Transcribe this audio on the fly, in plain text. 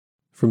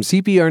From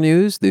CPR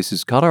News, this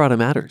is Colorado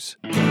Matters.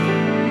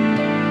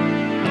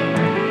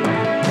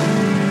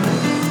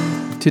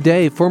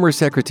 Today, former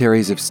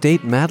Secretaries of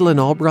State Madeleine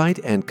Albright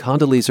and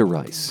Condoleezza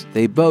Rice.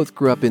 They both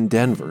grew up in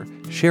Denver,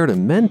 shared a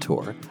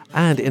mentor,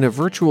 and in a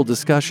virtual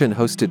discussion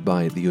hosted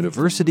by the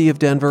University of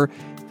Denver,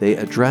 they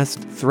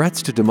addressed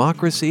threats to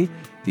democracy,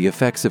 the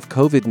effects of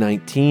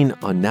COVID-19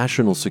 on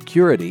national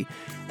security,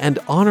 and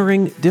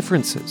honoring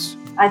differences.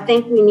 I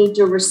think we need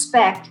to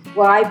respect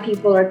why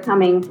people are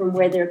coming from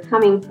where they're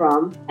coming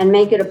from and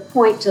make it a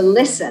point to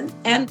listen.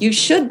 And you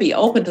should be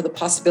open to the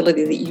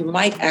possibility that you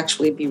might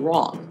actually be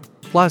wrong.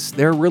 Plus,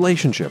 their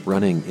relationship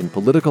running in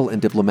political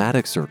and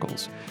diplomatic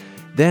circles.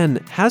 Then,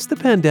 has the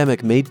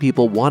pandemic made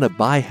people want to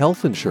buy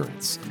health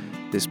insurance?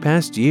 This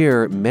past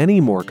year,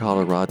 many more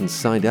Coloradans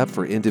signed up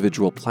for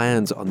individual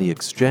plans on the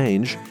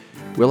exchange.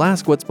 We'll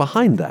ask what's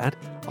behind that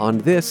on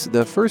this,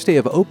 the first day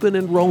of open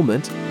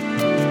enrollment.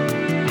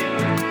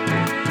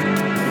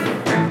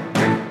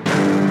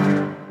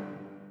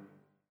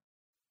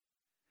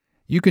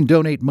 You can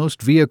donate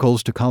most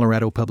vehicles to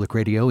Colorado Public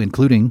Radio,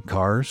 including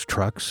cars,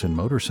 trucks, and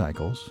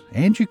motorcycles,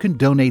 and you can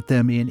donate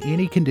them in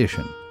any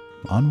condition,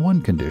 on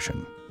one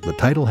condition. The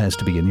title has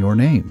to be in your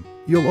name.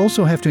 You'll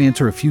also have to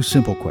answer a few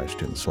simple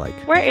questions like,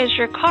 where is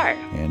your car?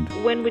 And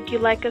when would you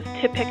like us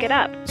to pick it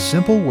up?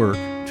 Simple work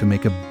to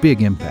make a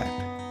big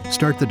impact.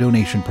 Start the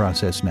donation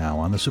process now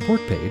on the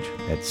support page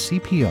at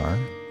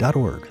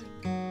cpr.org.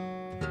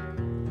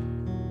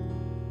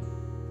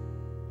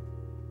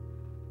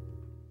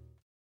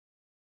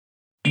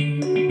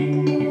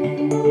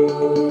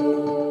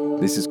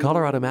 This is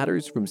Colorado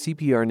Matters from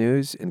CPR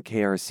News and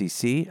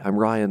KRCC. I'm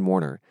Ryan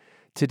Warner.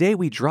 Today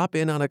we drop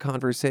in on a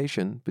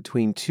conversation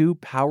between two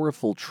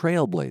powerful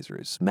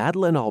trailblazers,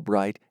 Madeleine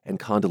Albright and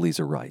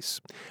Condoleezza Rice.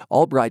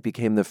 Albright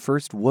became the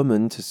first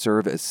woman to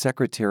serve as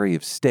Secretary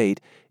of State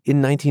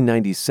in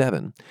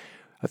 1997.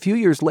 A few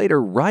years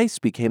later, Rice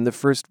became the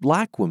first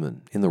black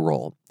woman in the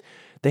role.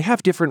 They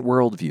have different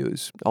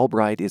worldviews.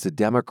 Albright is a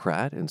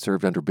Democrat and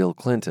served under Bill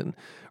Clinton.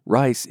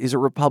 Rice is a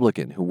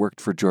Republican who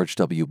worked for George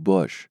W.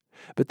 Bush.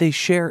 But they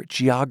share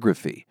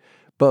geography.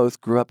 Both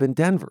grew up in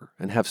Denver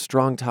and have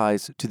strong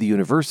ties to the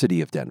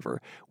University of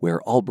Denver, where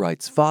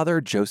Albright's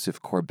father,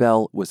 Joseph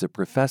Corbell, was a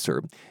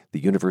professor. The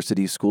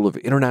University School of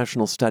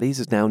International Studies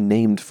is now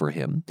named for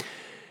him.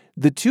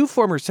 The two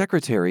former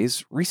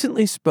secretaries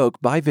recently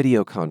spoke by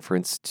video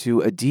conference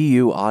to a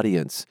DU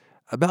audience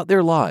about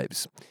their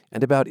lives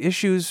and about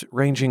issues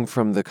ranging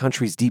from the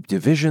country's deep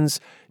divisions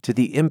to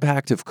the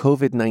impact of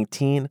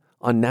COVID-19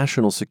 on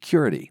national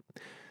security.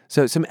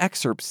 So some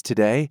excerpts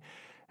today,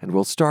 and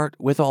we'll start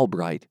with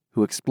Albright,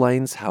 who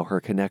explains how her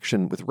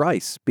connection with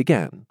Rice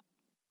began.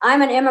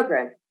 I'm an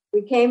immigrant.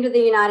 We came to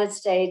the United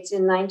States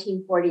in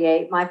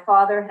 1948. My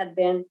father had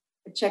been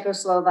a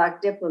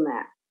Czechoslovak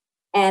diplomat,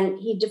 and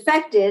he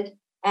defected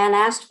and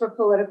asked for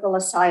political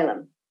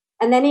asylum.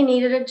 And then he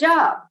needed a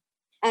job.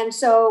 And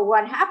so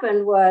what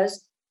happened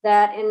was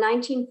that in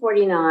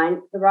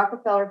 1949, the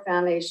Rockefeller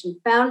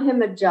Foundation found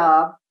him a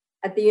job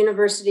at the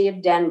University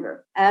of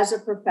Denver as a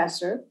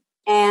professor.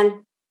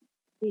 And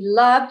he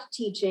loved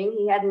teaching.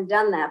 He hadn't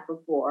done that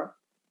before.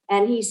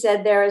 And he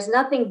said, there is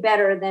nothing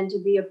better than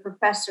to be a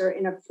professor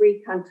in a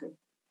free country.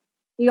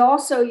 He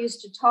also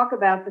used to talk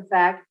about the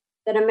fact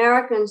that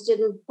Americans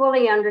didn't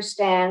fully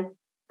understand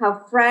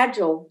how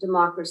fragile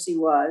democracy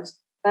was,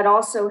 but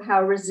also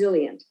how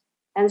resilient.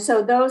 And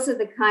so those are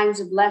the kinds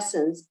of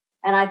lessons.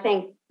 And I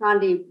think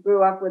Condi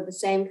grew up with the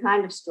same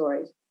kind of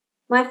stories.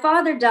 My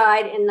father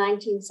died in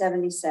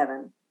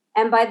 1977.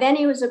 And by then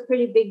he was a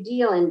pretty big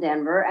deal in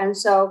Denver. And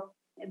so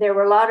there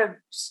were a lot of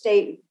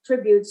state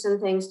tributes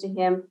and things to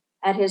him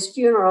at his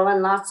funeral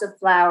and lots of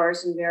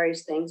flowers and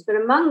various things. But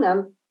among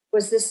them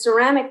was this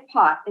ceramic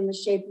pot in the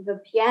shape of a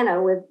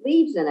piano with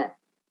leaves in it.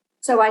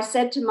 So I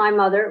said to my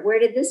mother, where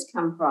did this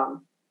come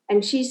from?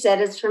 And she said,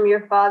 it's from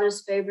your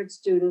father's favorite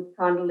student,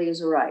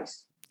 Condoleezza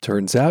Rice.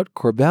 Turns out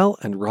Corbell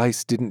and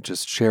Rice didn't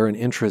just share an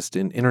interest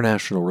in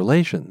international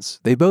relations.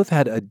 They both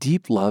had a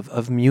deep love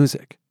of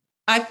music.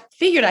 I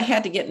figured I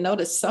had to get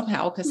noticed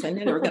somehow because I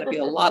knew there were going to be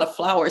a lot of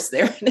flowers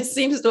there. And it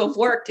seems to have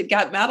worked. It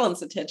got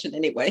Madeleine's attention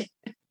anyway.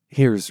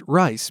 Here's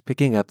Rice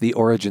picking up the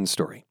origin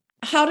story.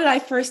 How did I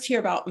first hear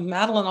about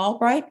Madeleine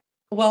Albright?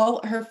 Well,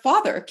 her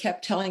father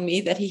kept telling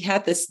me that he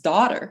had this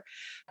daughter,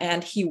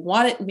 and he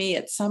wanted me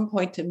at some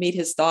point to meet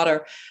his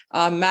daughter,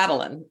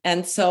 Madeleine.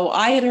 And so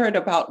I had heard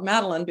about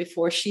Madeleine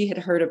before she had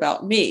heard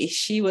about me.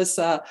 She was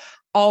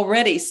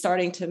already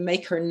starting to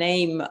make her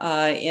name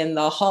in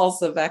the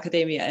halls of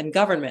academia and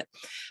government.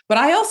 But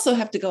I also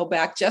have to go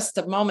back just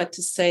a moment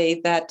to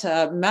say that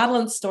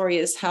Madeleine's story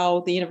is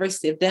how the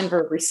University of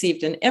Denver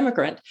received an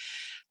immigrant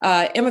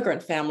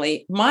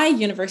family. My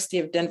University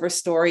of Denver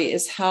story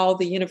is how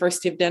the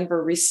University of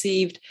Denver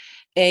received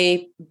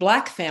a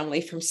Black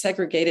family from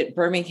segregated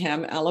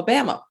Birmingham,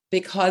 Alabama,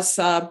 because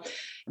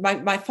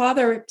my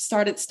father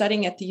started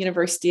studying at the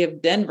University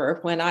of Denver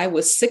when I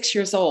was 6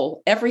 years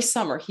old. Every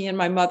summer, he and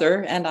my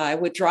mother and I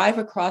would drive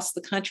across the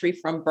country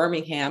from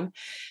Birmingham,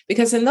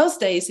 because in those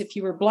days, if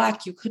you were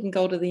Black, you couldn't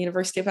go to the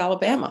University of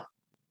Alabama.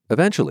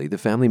 Eventually, the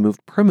family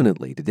moved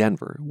permanently to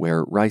Denver,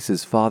 where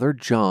Rice's father,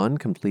 John,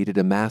 completed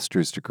a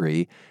master's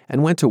degree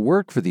and went to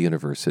work for the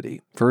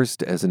university,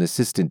 first as an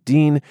assistant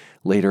dean,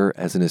 later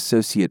as an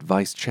associate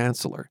vice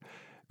chancellor.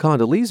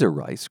 Condoleezza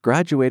Rice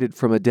graduated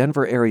from a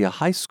Denver area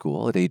high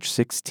school at age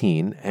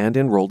 16 and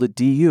enrolled at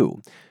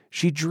DU.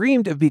 She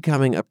dreamed of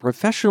becoming a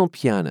professional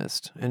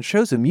pianist and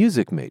chose a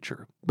music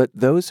major, but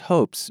those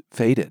hopes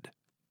faded.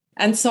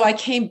 And so I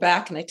came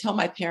back and I tell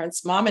my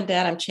parents, Mom and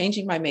Dad, I'm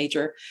changing my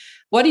major.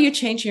 What are you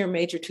changing your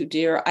major to,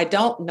 dear? I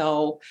don't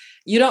know.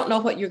 You don't know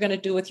what you're going to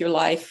do with your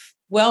life.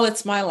 Well,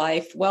 it's my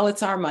life. Well,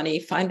 it's our money.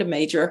 Find a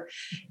major.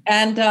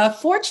 And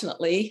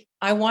fortunately,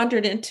 I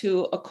wandered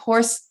into a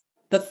course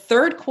the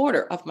third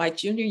quarter of my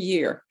junior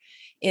year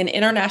in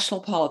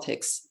international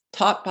politics,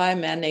 taught by a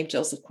man named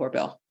Joseph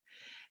Corbell.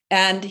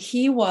 And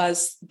he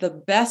was the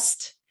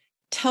best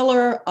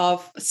teller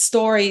of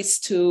stories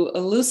to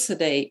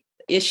elucidate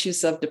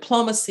issues of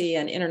diplomacy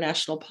and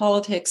international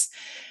politics.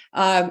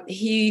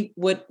 He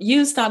would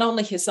use not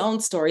only his own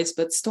stories,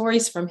 but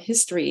stories from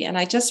history. And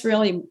I just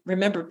really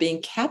remember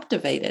being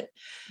captivated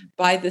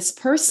by this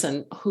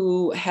person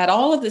who had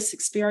all of this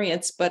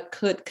experience, but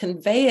could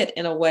convey it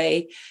in a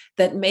way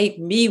that made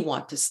me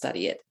want to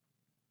study it.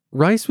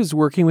 Rice was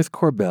working with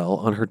Corbell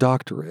on her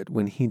doctorate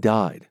when he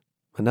died.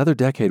 Another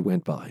decade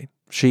went by.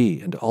 She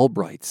and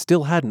Albright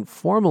still hadn't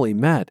formally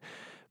met,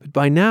 but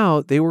by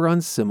now they were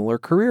on similar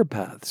career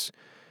paths.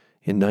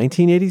 In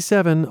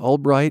 1987,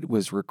 Albright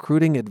was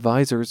recruiting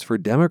advisors for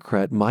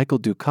Democrat Michael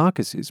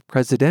Dukakis'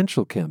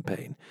 presidential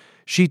campaign.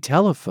 She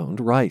telephoned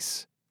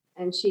Rice.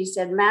 And she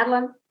said,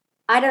 Madeline,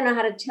 I don't know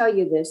how to tell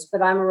you this,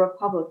 but I'm a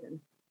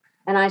Republican.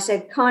 And I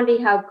said,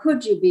 Condi, how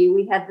could you be?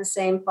 We had the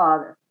same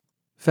father.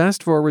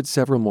 Fast forward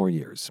several more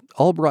years.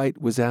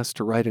 Albright was asked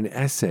to write an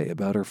essay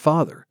about her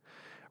father.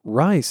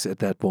 Rice, at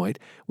that point,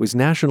 was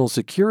National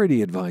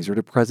Security Advisor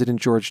to President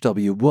George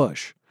W.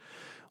 Bush.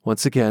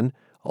 Once again,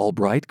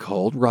 Albright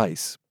called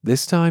Rice.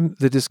 This time,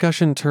 the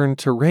discussion turned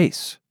to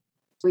race.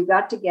 We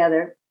got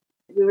together.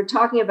 We were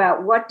talking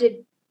about what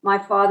did my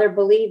father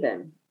believe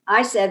in.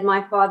 I said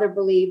my father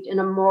believed in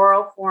a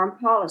moral foreign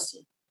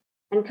policy.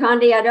 And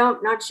Condi,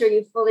 not sure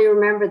you fully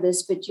remember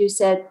this, but you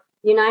said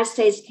the United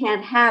States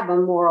can't have a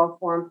moral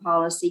foreign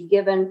policy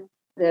given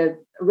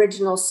the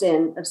original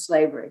sin of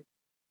slavery.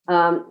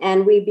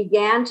 And we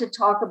began to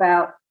talk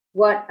about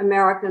what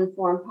American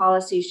foreign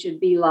policy should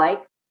be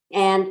like.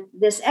 And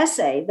this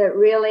essay that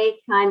really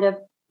kind of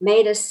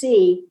made us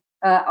see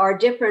our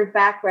different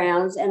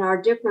backgrounds and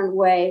our different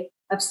way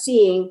of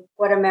seeing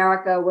what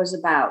America was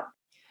about.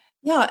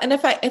 Yeah, and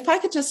if I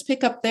could just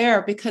pick up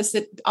there, because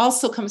it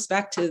also comes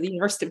back to the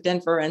University of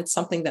Denver and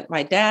something that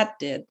my dad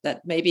did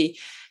that maybe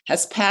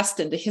has passed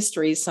into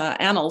history's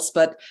annals.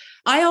 But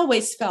I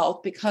always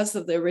felt, because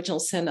of the original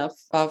sin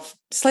of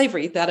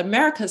slavery, that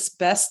America's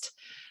best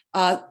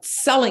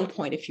selling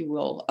point, if you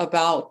will,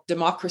 about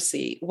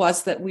democracy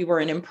was that we were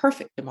an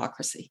imperfect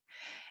democracy.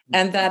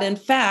 And that, in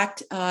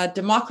fact,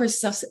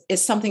 democracy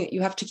is something that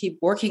you have to keep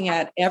working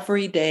at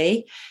every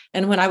day.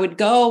 And when I would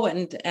go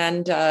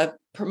and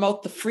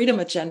promote the freedom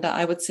agenda,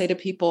 I would say to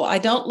people, I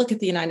don't look at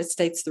the United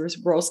States through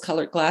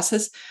rose-colored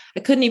glasses.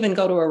 I couldn't even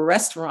go to a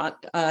restaurant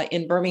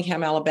in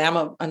Birmingham,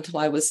 Alabama until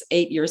I was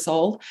 8 years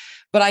old.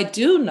 But I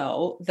do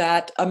know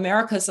that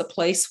America is a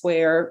place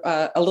where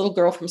a little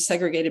girl from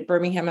segregated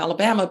Birmingham,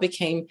 Alabama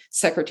became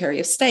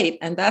Secretary of State.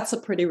 And that's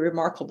a pretty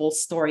remarkable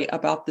story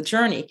about the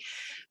journey.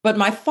 But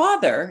my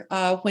father,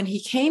 when he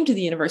came to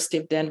the University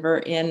of Denver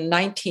in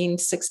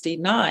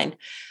 1969,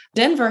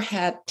 Denver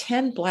had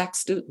 10 Black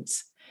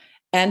students.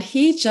 And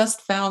he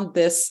just found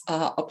this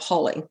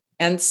appalling.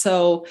 And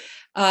so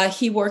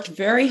he worked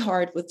very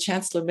hard with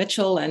Chancellor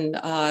Mitchell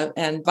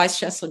and Vice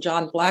Chancellor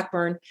John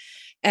Blackburn.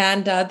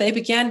 And they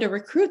began to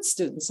recruit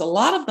students, a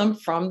lot of them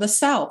from the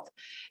South.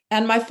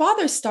 And my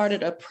father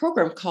started a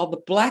program called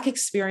the Black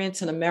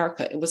Experience in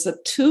America. It was a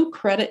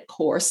 2-credit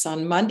course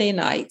on Monday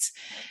nights.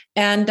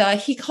 And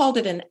he called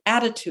it an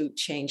attitude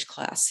change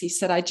class. He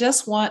said, I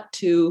just want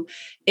to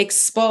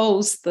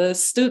expose the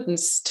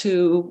students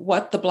to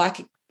what the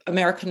Black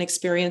American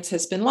experience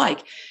has been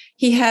like.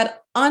 He had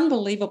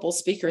unbelievable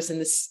speakers in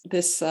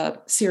this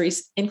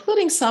series,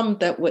 including some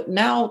that would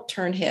now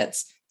turn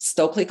heads.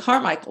 Stokely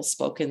Carmichael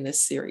spoke in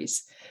this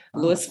series.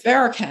 Louis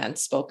Farrakhan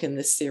spoke in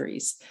this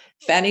series.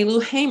 Fannie Lou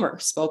Hamer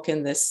spoke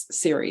in this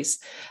series.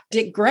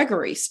 Dick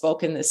Gregory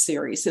spoke in this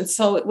series. And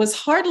so it was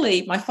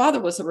hardly, my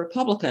father was a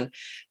Republican,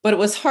 but it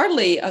was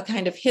hardly a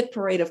kind of hit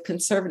parade of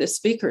conservative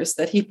speakers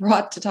that he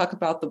brought to talk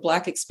about the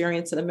Black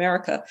experience in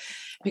America,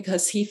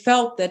 because he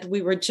felt that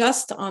we were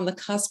just on the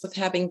cusp of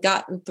having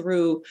gotten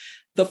through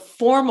the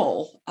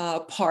formal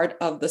part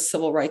of the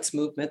civil rights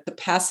movement, the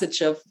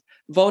passage of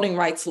voting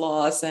rights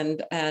laws and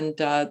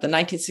the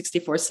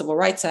 1964 Civil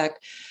Rights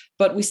Act,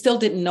 but we still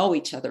didn't know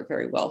each other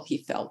very well, he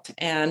felt.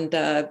 And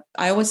I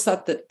always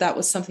thought that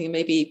was something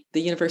maybe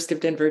the University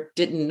of Denver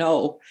didn't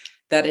know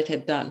that it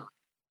had done.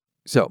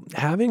 So,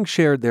 having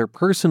shared their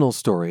personal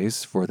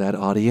stories for that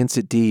audience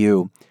at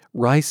DU,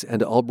 Rice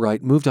and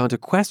Albright moved on to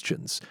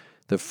questions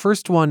The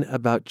first one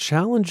about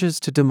challenges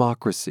to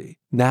democracy,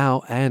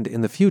 now and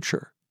in the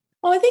future.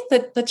 Well, I think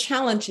that the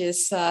challenge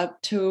is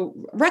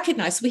to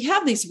recognize we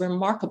have these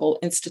remarkable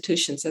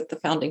institutions that the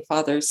Founding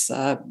Fathers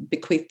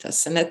bequeathed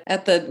us. And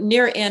at the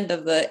near end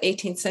of the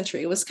 18th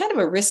century, it was kind of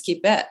a risky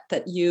bet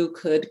that you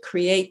could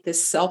create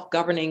this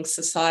self-governing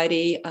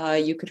society.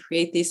 You could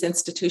create these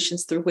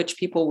institutions through which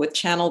people would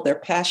channel their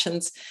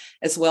passions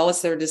as well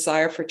as their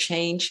desire for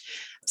change.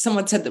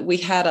 Someone said that we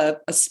had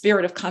a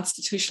spirit of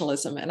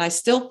constitutionalism, and I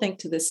still think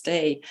to this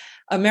day,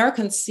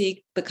 Americans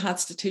see the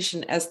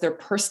Constitution as their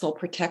personal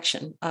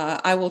protection.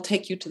 I will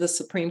take you to the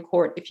Supreme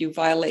Court if you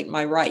violate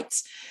my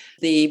rights,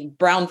 the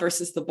Brown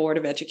versus the Board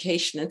of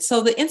Education. And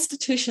so the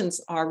institutions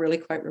are really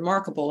quite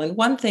remarkable. And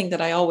one thing that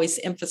I always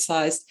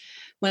emphasized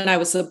when I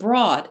was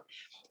abroad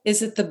is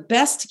that the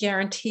best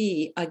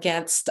guarantee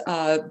against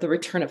the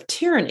return of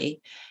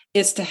tyranny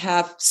is to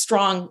have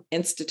strong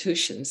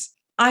institutions.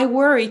 I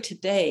worry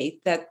today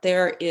that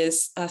there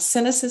is a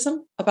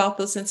cynicism about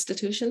those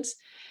institutions.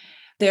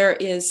 There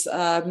is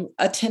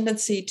a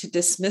tendency to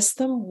dismiss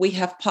them. We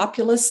have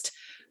populists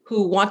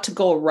who want to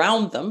go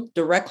around them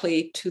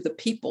directly to the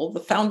people. The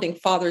Founding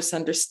Fathers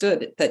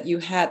understood that you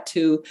had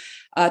to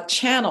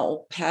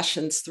channel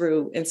passions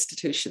through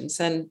institutions,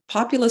 and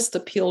populists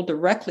appeal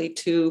directly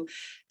to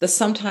the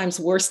sometimes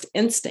worst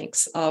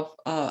instincts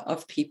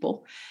of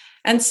people.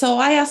 And so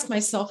I ask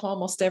myself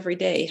almost every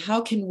day, how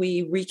can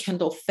we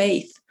rekindle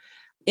faith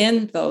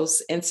in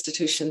those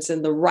institutions,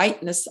 in the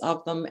rightness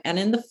of them, and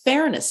in the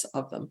fairness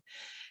of them?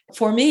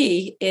 For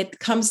me, it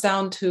comes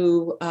down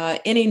to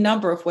any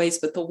number of ways,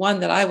 but the one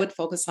that I would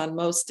focus on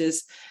most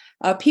is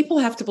people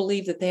have to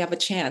believe that they have a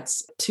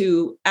chance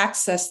to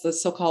access the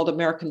so-called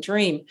American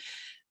dream.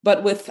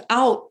 But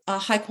without a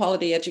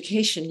high-quality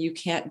education, you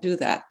can't do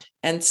that.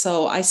 And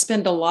so I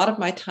spend a lot of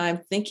my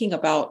time thinking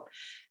about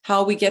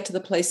how we get to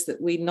the place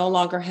that we no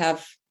longer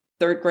have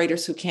third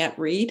graders who can't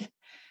read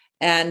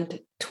and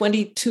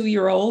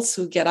 22-year-olds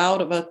who get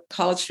out of a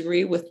college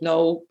degree with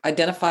no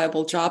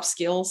identifiable job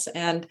skills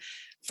and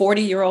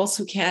 40-year-olds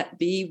who can't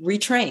be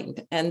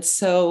retrained. And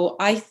so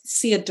I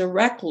see a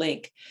direct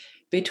link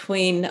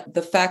between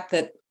the fact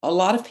that a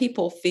lot of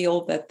people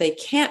feel that they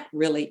can't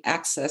really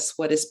access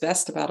what is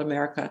best about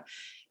America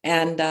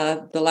and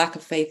the lack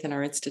of faith in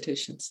our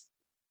institutions.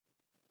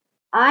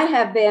 I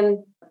have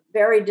been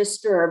very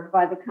disturbed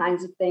by the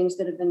kinds of things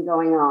that have been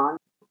going on.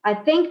 I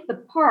think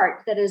the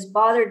part that has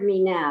bothered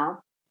me now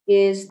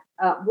is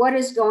what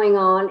is going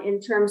on in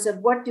terms of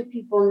what do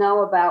people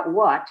know about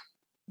what,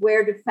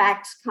 where do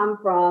facts come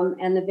from,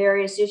 and the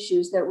various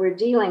issues that we're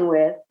dealing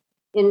with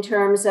in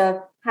terms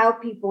of how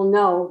people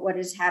know what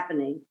is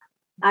happening.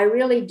 I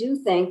really do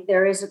think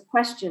there is a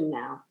question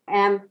now.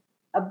 And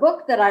a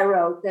book that I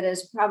wrote that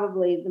is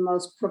probably the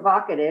most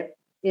provocative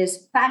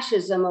is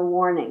Fascism, a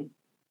Warning.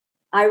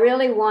 I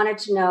really wanted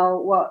to know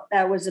what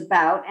that was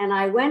about. And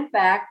I went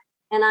back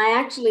and I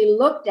actually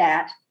looked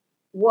at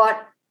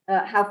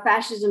how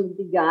fascism had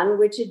begun,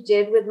 which it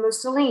did with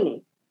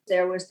Mussolini.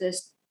 There was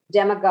this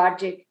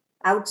demagogic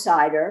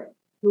outsider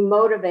who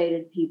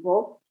motivated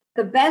people.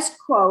 The best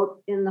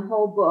quote in the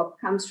whole book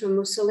comes from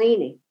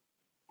Mussolini.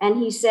 And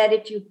he said,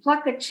 if you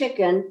pluck a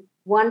chicken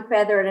one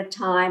feather at a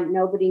time,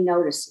 nobody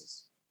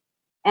notices.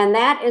 And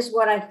that is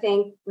what I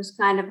think was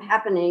kind of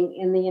happening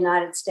in the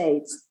United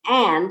States.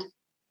 And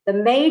the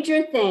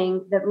major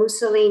thing that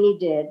Mussolini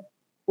did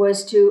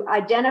was to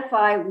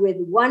identify with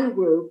one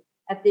group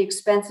at the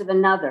expense of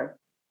another,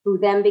 who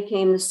then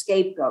became the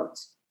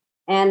scapegoats,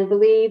 and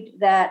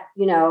believed that,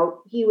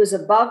 he was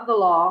above the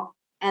law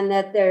and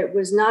that it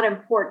was not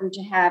important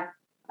to have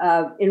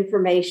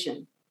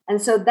information.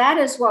 And so that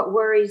is what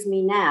worries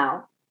me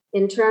now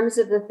in terms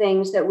of the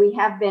things that we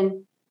have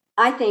been,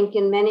 I think,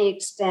 in many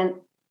extent,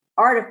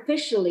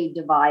 artificially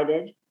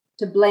divided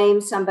to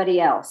blame somebody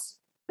else.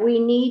 We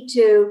need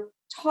to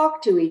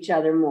talk to each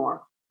other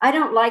more. I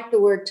don't like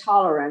the word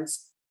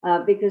tolerance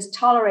because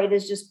tolerate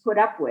is just put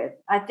up with.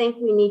 I think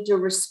we need to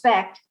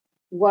respect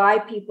why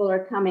people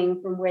are coming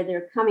from where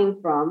they're coming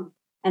from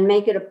and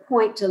make it a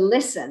point to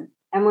listen.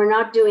 And we're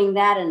not doing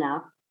that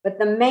enough. But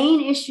the main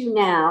issue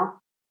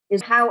now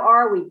is how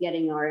are we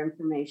getting our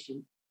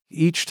information?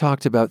 Each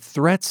talked about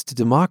threats to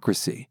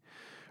democracy.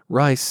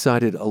 Rice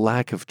cited a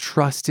lack of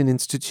trust in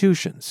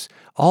institutions.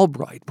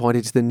 Albright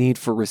pointed to the need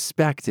for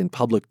respect in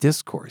public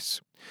discourse.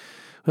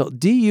 Well,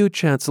 DU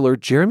Chancellor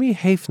Jeremy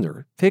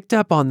Haefner picked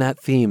up on that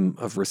theme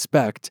of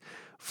respect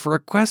for a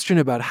question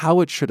about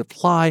how it should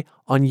apply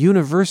on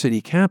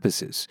university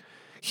campuses.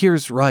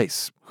 Here's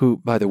Rice, who,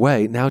 by the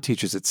way, now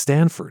teaches at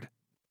Stanford.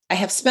 I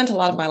have spent a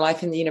lot of my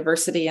life in the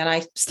university, and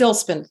I still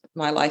spend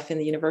my life in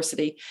the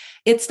university.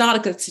 It's not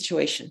a good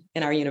situation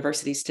in our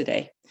universities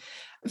today.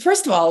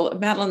 First of all,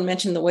 Madeline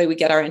mentioned the way we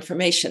get our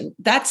information.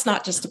 That's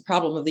not just a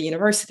problem of the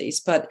universities,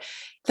 but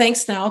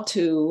thanks now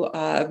to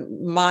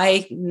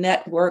my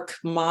network,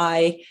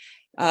 my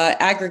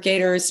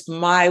aggregators,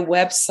 my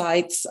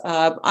websites,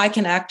 I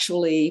can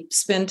actually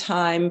spend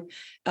time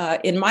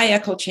in my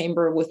echo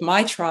chamber with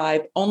my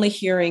tribe, only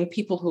hearing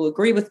people who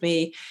agree with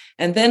me.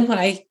 And then when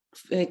I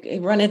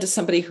run into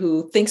somebody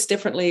who thinks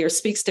differently or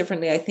speaks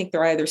differently, I think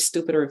they're either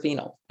stupid or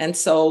venal. And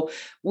so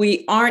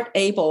we aren't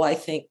able, I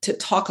think, to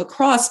talk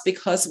across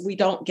because we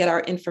don't get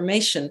our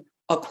information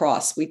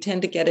across. We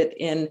tend to get it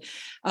in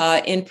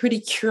pretty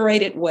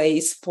curated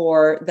ways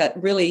that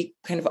really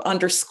kind of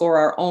underscore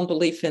our own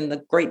belief in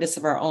the greatness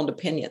of our own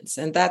opinions.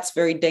 And that's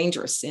very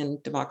dangerous in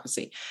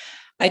democracy.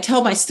 I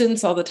tell my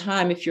students all the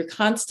time, if you're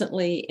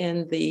constantly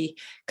in the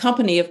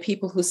company of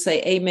people who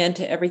say amen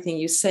to everything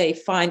you say,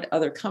 find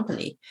other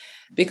company,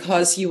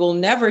 because you will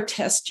never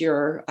test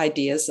your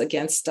ideas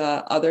against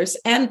others.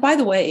 And by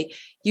the way,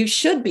 you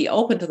should be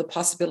open to the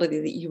possibility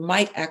that you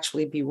might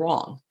actually be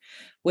wrong,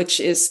 which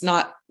is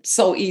not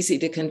so easy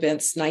to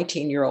convince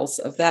 19-year-olds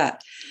of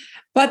that.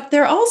 But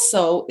there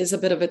also is a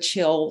bit of a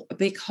chill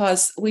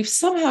because we've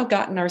somehow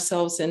gotten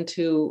ourselves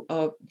into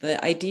the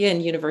idea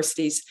in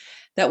universities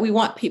that we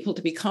want people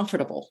to be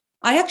comfortable.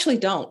 I actually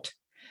don't.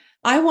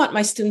 I want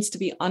my students to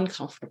be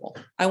uncomfortable.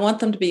 I want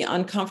them to be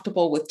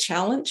uncomfortable with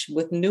challenge,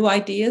 with new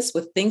ideas,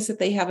 with things that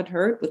they haven't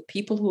heard, with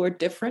people who are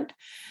different.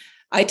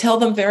 I tell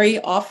them very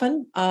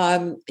often,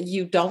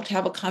 you don't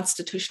have a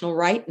constitutional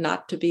right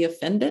not to be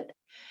offended.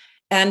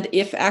 And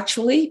if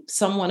actually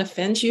someone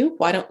offends you,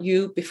 why don't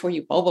you, before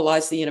you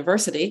mobilize the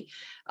university,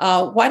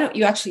 why don't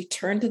you actually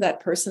turn to that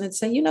person and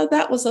say,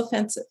 that was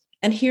offensive,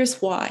 and here's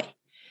why.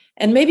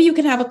 And maybe you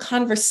can have a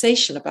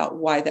conversation about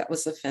why that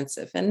was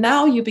offensive. And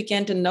now you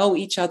begin to know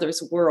each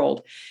other's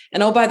world.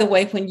 And oh, by the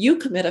way, when you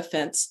commit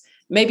offense,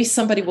 maybe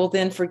somebody will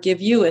then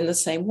forgive you in the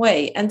same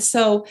way. And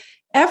so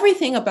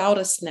everything about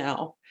us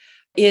now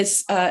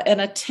is an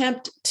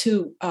attempt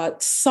to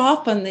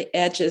soften the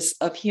edges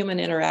of human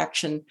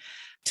interaction,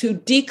 to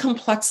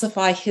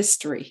decomplexify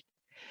history.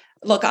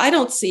 Look, I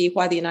don't see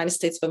why the United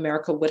States of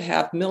America would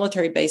have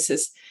military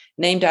bases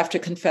named after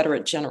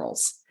Confederate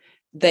generals.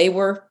 They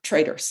were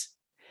traitors.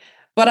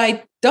 But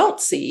I don't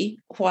see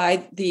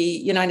why the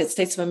United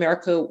States of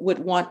America would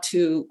want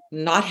to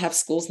not have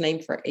schools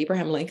named for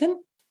Abraham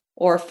Lincoln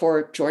or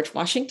for George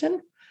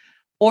Washington,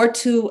 or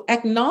to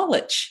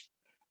acknowledge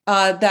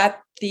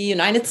that the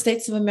United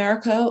States of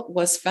America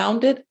was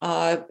founded,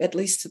 at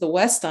least to the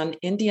West, on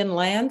Indian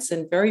lands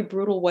in very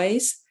brutal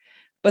ways,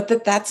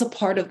 but that's a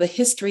part of the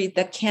history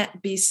that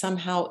can't be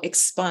somehow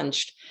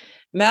expunged.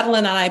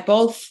 Madeline and I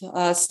both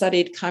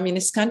studied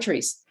communist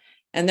countries.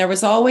 And there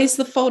was always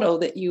the photo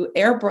that you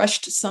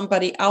airbrushed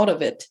somebody out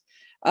of it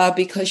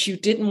because you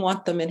didn't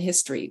want them in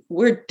history.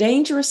 We're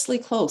dangerously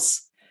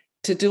close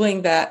to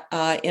doing that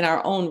in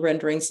our own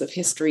renderings of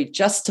history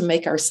just to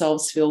make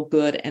ourselves feel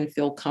good and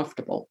feel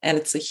comfortable. And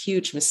it's a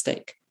huge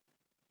mistake.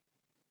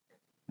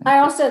 I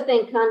also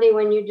think, Condi,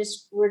 when you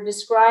were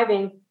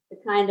describing the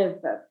kind of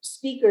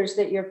speakers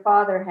that your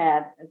father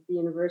had at the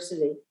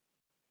university,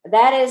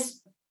 that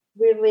is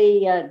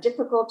really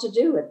difficult to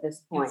do at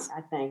this point, yes.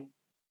 I think.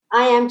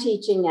 I am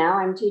teaching now.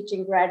 I'm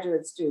teaching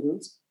graduate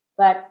students,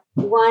 but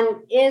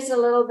one is a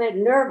little bit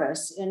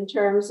nervous in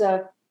terms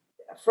of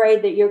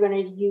afraid that you're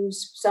going to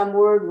use some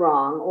word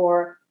wrong,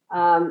 or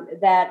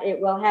that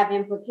it will have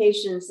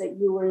implications that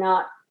you were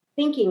not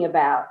thinking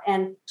about,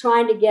 and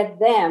trying to get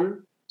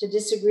them to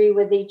disagree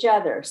with each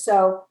other.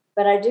 So,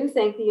 but I do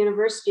think the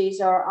universities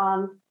are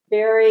on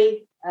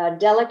very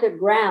delicate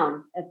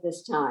ground at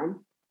this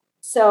time.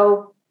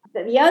 So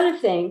the other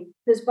thing,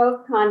 because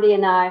both Condi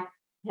and I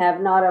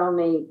have not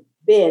only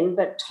been,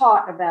 but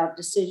taught about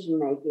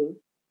decision-making.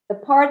 The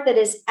part that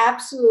is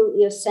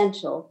absolutely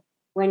essential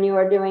when you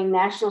are doing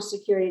national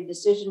security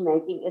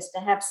decision-making is to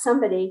have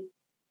somebody,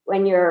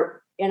 when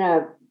you're in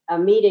a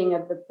meeting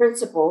of the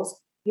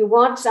principals, you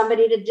want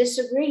somebody to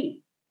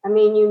disagree. I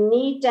mean, you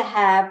need to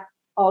have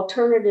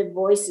alternative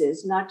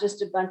voices, not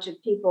just a bunch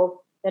of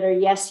people that are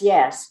yes,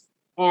 yes.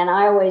 And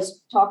I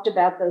always talked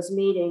about those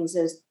meetings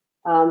as,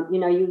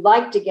 you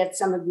like to get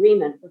some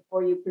agreement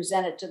before you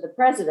present it to the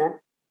president.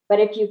 But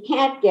if you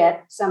can't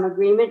get some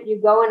agreement,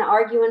 you go and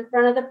argue in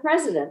front of the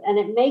president. And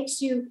it makes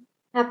you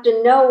have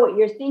to know what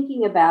you're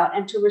thinking about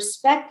and to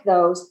respect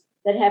those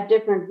that have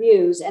different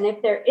views. And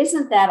if there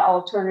isn't that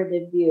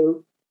alternative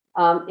view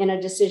in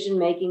a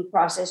decision-making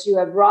process, you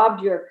have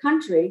robbed your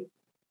country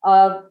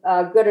of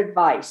good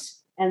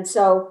advice. And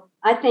so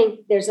I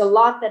think there's a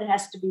lot that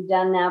has to be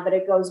done now, but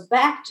it goes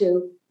back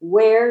to,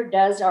 where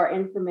does our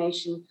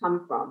information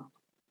come from?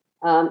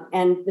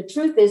 And the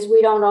truth is,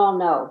 we don't all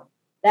know.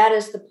 That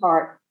is the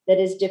part that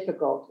is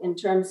difficult in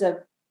terms of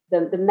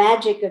the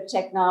magic of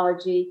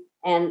technology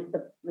and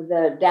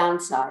the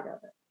downside of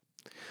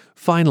it.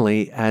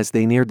 Finally, as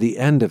they neared the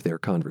end of their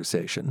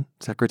conversation,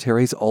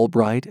 Secretaries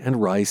Albright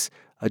and Rice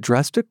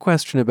addressed a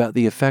question about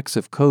the effects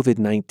of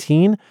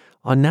COVID-19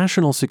 on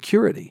national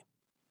security.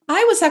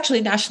 I was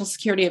actually National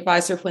Security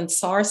Advisor when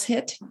SARS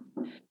hit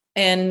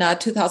in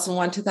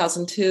 2001,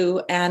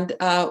 2002. And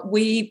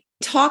we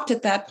talked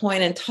at that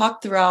point and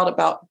talked throughout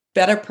about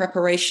better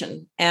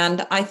preparation.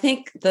 And I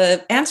think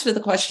the answer to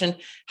the question,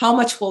 how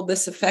much will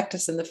this affect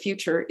us in the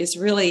future, is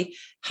really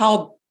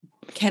how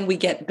can we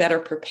get better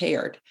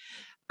prepared?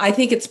 I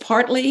think it's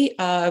partly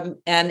an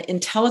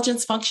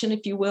intelligence function,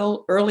 if you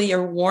will,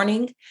 earlier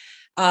warning.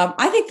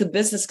 I think the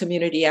business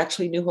community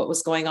actually knew what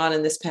was going on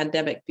in this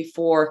pandemic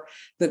before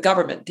the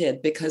government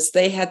did, because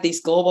they had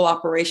these global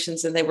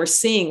operations and they were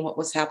seeing what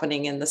was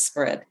happening in the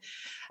spread.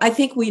 I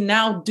think we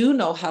now do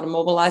know how to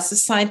mobilize the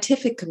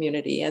scientific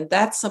community, and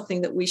that's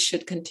something that we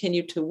should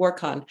continue to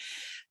work on.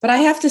 But I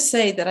have to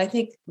say that I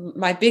think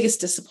my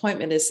biggest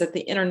disappointment is that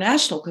the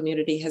international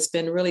community has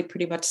been really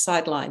pretty much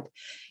sidelined.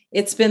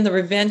 It's been the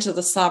revenge of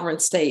the sovereign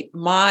state,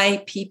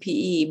 my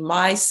PPE,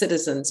 my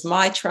citizens,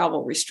 my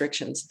travel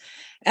restrictions.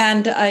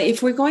 And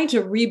if we're going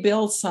to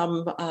rebuild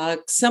some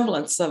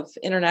semblance of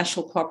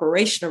international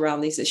cooperation around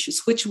these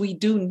issues, which we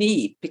do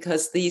need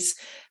because these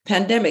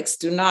pandemics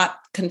do not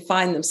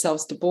confine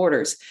themselves to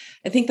borders,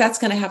 I think that's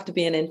going to have to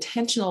be an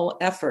intentional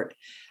effort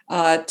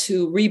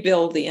to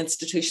rebuild the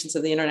institutions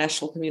of the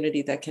international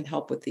community that can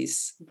help with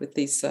these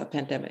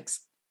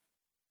pandemics.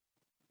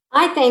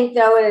 I think,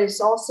 though, it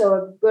is also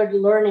a good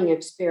learning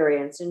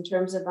experience in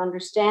terms of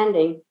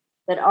understanding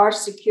that our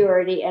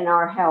security and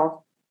our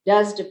health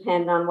does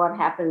depend on what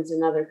happens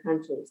in other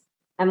countries.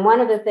 And one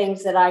of the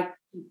things that I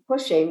keep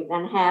pushing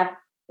and have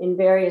in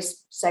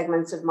various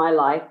segments of my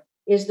life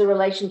is the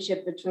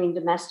relationship between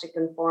domestic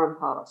and foreign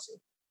policy,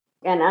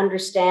 and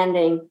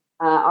understanding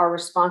our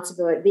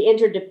responsibility, the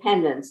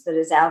interdependence that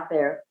is out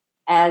there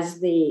as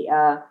the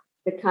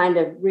kind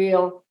of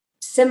real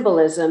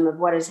symbolism of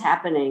what is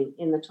happening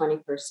in the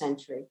 21st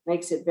century.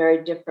 Makes it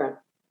very different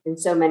in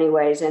so many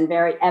ways and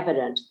very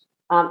evident.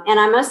 And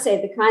I must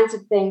say, the kinds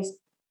of things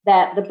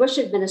that the Bush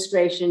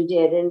administration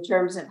did in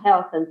terms of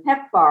health and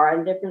PEPFAR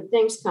and different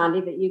things,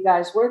 Condi, that you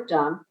guys worked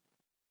on,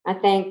 I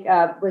think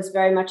was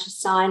very much a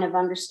sign of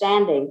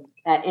understanding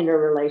that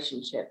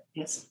interrelationship.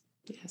 Yes,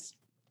 yes.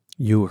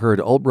 You heard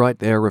Albright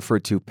there refer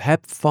to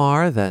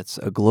PEPFAR. That's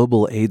a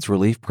global AIDS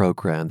relief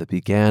program that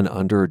began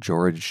under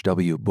George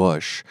W.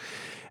 Bush.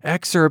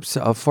 Excerpts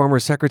of former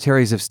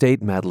Secretaries of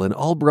State Madeleine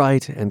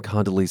Albright and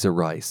Condoleezza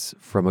Rice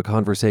from a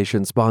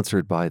conversation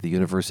sponsored by the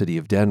University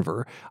of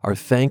Denver. Our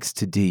thanks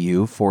to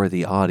DU for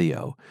the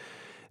audio.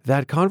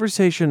 That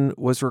conversation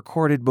was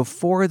recorded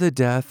before the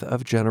death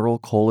of General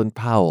Colin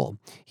Powell.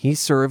 He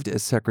served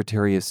as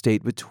Secretary of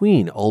State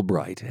between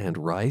Albright and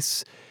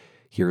Rice.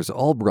 Here's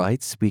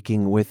Albright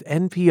speaking with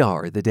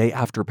NPR the day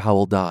after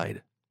Powell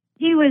died.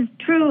 He was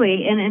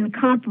truly an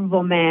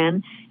incomparable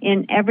man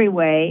in every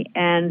way,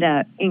 and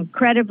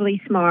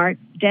incredibly smart,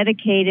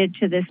 dedicated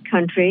to this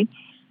country,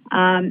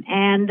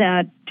 and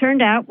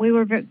turned out we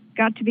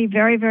got to be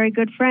very, very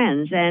good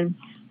friends. And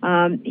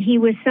he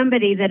was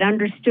somebody that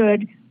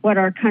understood what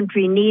our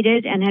country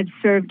needed and had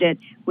served it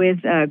with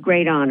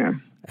great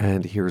honor.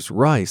 And here's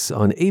Rice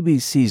on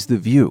ABC's The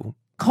View.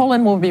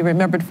 Colin will be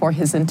remembered for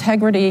his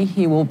integrity.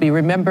 He will be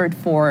remembered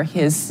for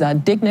his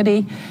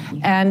dignity,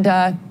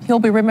 and he'll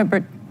be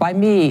remembered by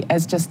me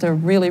as just a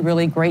really,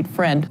 really great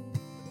friend.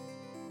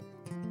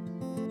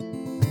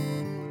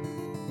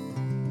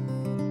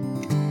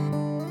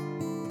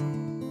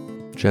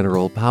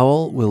 General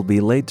Powell will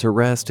be laid to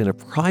rest in a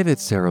private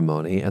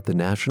ceremony at the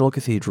National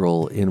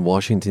Cathedral in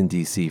Washington,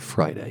 D.C.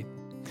 Friday.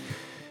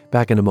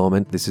 Back in a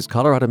moment, this is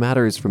Colorado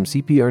Matters from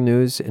CPR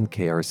News and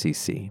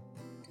KRCC.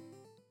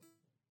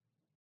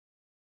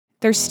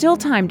 There's still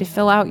time to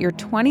fill out your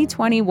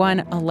 2021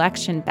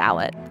 election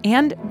ballot,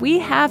 and we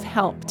have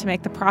help to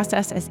make the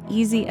process as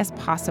easy as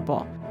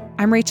possible.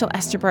 I'm Rachel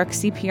Estabrook,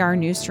 CPR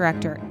News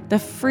Director. The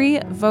free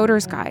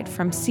voter's guide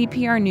from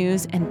CPR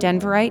News and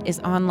Denverite is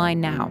online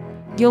now.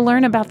 You'll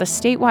learn about the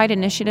statewide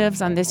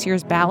initiatives on this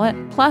year's ballot,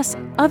 plus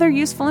other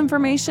useful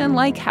information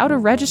like how to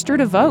register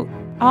to vote,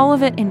 all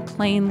of it in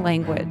plain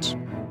language.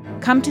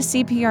 Come to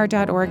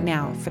CPR.org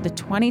now for the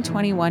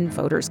 2021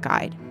 voter's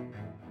guide.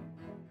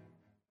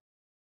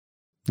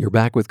 You're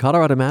back with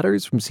Colorado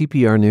Matters from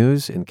CPR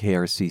News and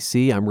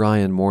KRCC. I'm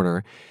Ryan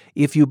Mourner.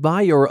 If you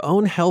buy your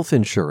own health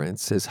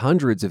insurance, as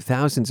hundreds of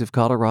thousands of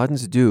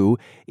Coloradans do,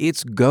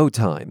 it's go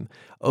time.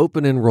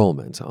 Open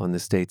enrollment on the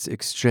state's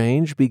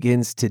exchange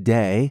begins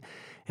today,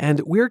 and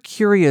we're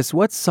curious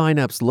what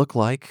signups look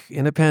like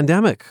in a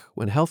pandemic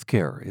when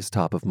healthcare is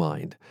top of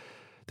mind.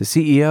 The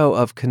CEO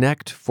of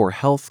Connect for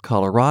Health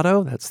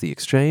Colorado, that's the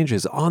exchange,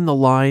 is on the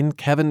line.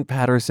 Kevin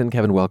Patterson.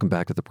 Kevin, welcome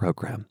back to the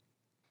program.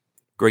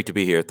 Great to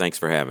be here. Thanks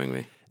for having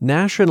me.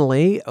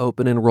 Nationally,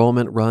 open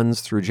enrollment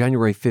runs through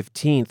January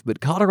 15th, but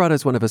Colorado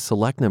is one of a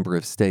select number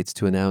of states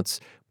to announce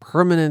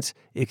permanent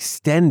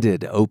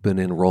extended open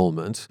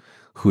enrollment.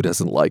 Who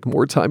doesn't like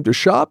more time to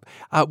shop?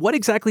 What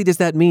exactly does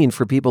that mean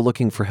for people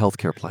looking for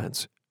healthcare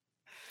plans?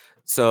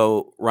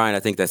 So, Ryan,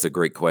 I think that's a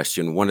great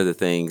question. One of the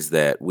things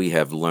that we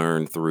have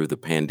learned through the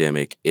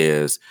pandemic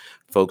is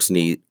folks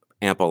need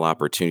ample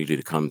opportunity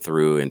to come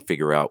through and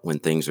figure out when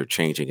things are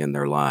changing in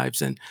their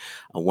lives. And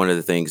one of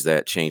the things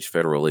that changed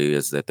federally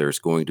is that there's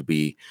going to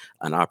be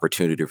an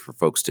opportunity for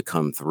folks to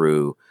come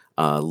through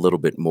a little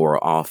bit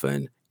more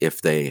often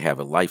if they have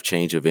a life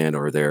change event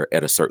or they're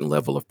at a certain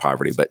level of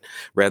poverty. But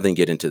rather than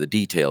get into the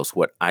details,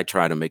 what I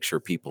try to make sure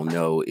people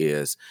know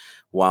is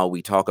while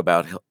we talk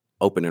about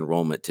open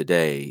enrollment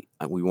today,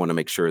 we want to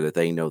make sure that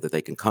they know that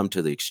they can come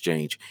to the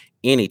exchange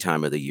any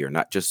time of the year,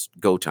 not just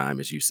go time,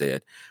 as you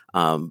said.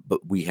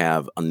 But we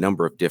have a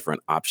number of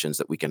different options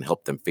that we can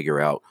help them figure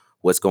out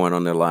what's going on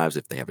in their lives.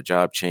 If they have a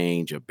job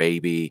change, a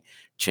baby,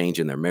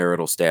 change in their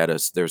marital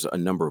status, there's a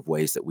number of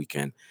ways that we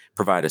can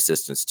provide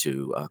assistance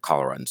to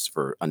Coloradans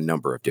for a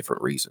number of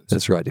different reasons.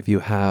 That's right. If you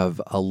have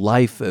a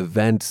life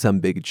event, some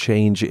big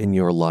change in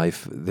your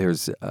life,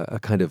 there's a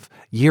kind of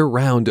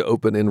year-round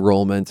open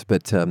enrollment.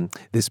 But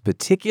this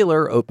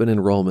particular open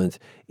enrollment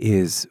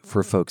is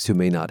for folks who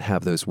may not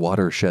have those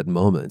watershed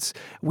moments.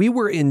 We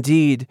were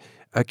indeed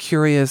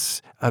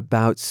curious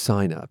about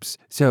signups.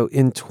 So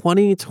in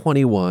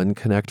 2021,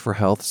 Connect for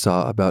Health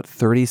saw about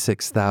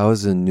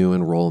 36,000 new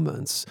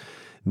enrollments,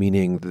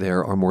 meaning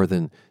there are more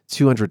than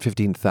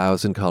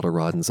 215,000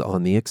 Coloradans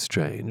on the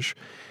exchange.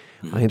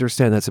 I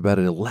understand that's about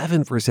an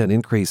 11%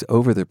 increase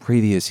over the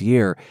previous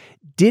year.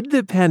 Did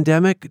the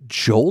pandemic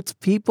jolt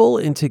people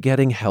into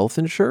getting health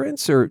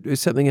insurance, or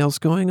is something else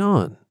going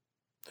on?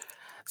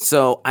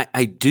 So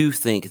I do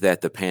think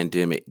that the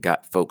pandemic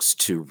got folks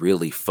to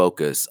really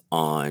focus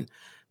on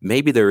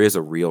maybe there is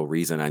a real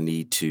reason I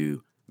need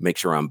to make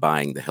sure I'm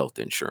buying the health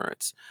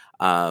insurance.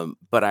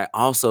 But I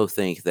also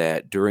think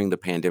that during the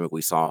pandemic,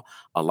 we saw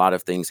a lot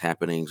of things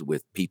happening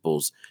with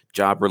people's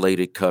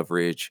job-related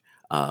coverage.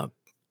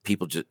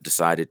 People just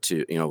decided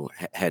to,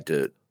 had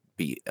to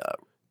be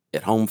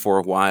at home for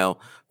a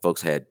while.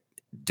 Folks had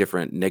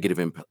different negative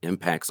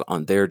impacts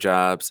on their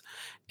jobs.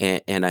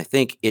 And I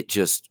think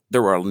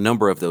there were a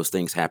number of those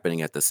things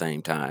happening at the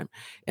same time.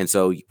 And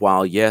so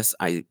while, yes,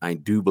 I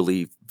do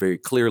believe very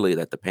clearly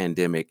that the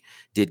pandemic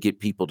did get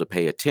people to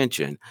pay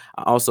attention,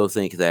 I also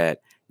think that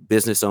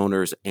business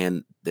owners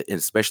and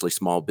especially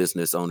small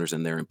business owners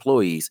and their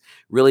employees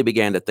really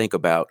began to think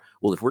about,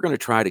 well, if we're going to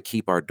try to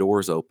keep our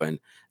doors open,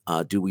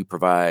 do we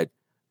provide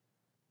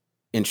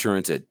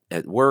insurance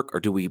at work, or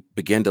do we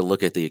begin to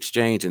look at the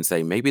exchange and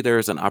say maybe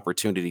there's an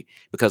opportunity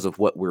because of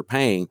what we're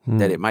paying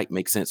that it might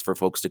make sense for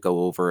folks to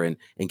go over and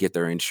get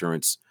their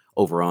insurance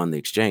over on the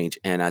exchange?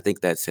 And I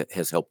think that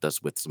has helped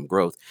us with some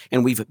growth,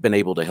 and we've been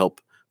able to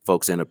help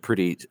folks in a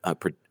pretty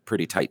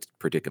tight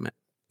predicament.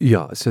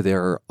 Yeah, so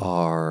there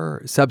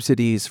are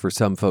subsidies for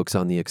some folks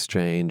on the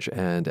exchange,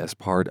 and as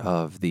part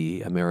of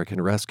the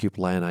American Rescue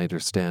Plan, I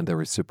understand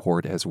there is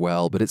support as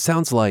well. But it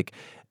sounds like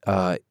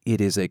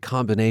it is a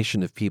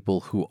combination of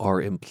people who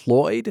are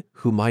employed,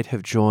 who might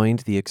have joined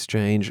the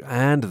exchange,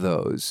 and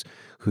those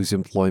whose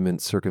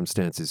employment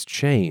circumstances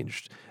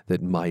changed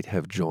that might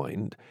have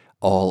joined.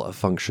 All a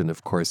function,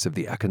 of course, of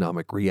the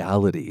economic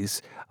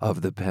realities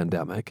of the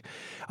pandemic.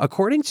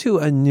 According to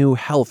a new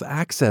Health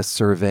Access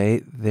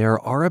survey, there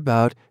are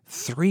about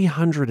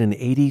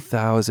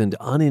 380,000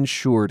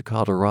 uninsured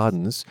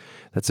Coloradans.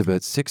 That's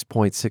about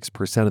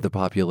 6.6% of the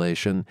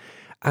population,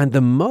 and the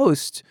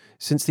most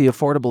since the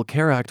Affordable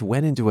Care Act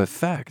went into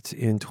effect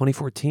in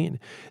 2014.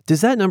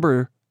 Does that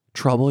number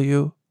trouble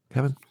you,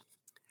 Kevin?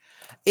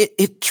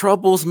 It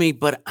troubles me,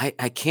 but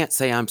I can't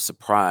say I'm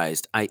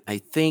surprised. I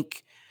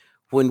think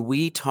when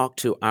we talk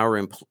to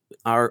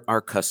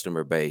our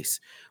customer base,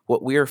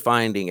 what we are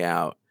finding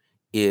out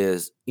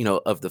is,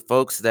 of the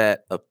folks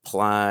that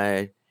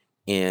applied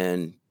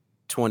in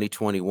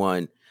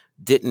 2021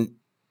 didn't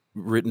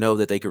know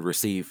that they could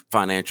receive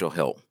financial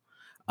help.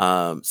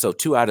 So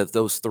 2 out of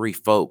those 3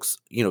 folks,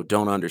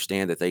 don't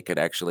understand that they could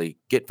actually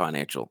get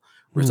financial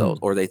results,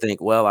 or they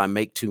think, well, I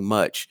make too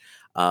much.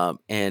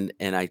 And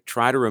I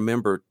try to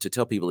remember to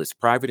tell people it's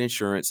private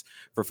insurance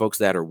for folks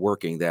that are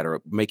working, that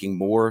are making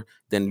more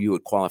than you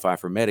would qualify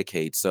for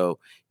Medicaid. So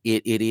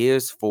it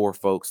is for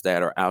folks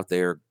that are out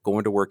there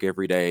going to work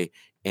every day,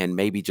 and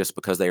maybe just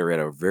because they are at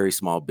a very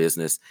small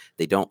business,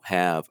 they don't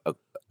have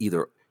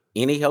either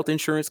any health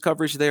insurance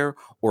coverage there,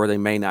 or they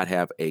may not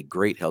have a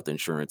great health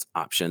insurance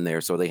option there.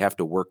 So they have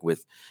to work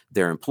with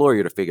their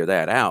employer to figure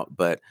that out.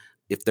 But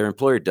if their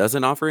employer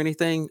doesn't offer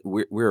anything,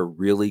 we're a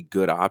really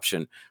good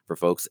option for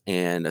folks.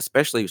 And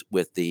especially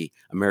with the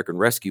American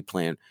Rescue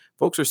Plan,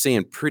 folks are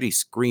seeing pretty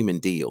screaming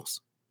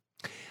deals.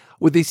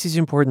 Well, this is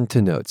important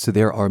to note. So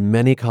there are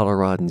many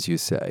Coloradans, you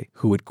say,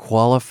 who would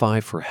qualify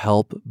for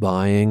help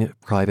buying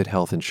private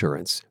health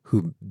insurance,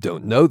 who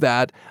don't know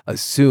that,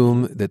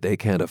 assume that they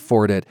can't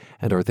afford it,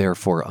 and are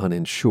therefore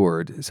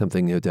uninsured,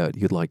 something no doubt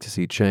you'd like to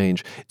see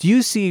change. Do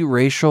you see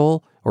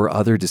racial or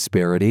other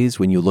disparities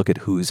when you look at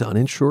who's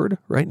uninsured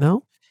right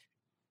now?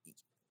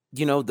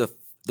 The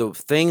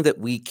thing that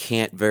we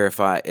can't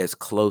verify as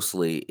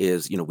closely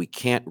is, we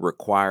can't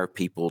require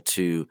people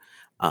to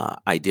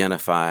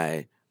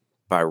identify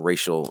by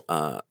racial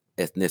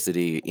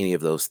ethnicity, any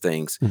of those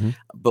things.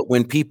 But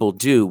when people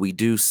do, we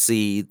do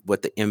see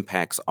what the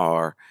impacts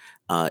are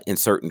in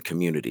certain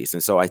communities.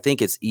 And so I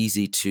think it's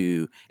easy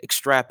to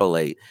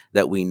extrapolate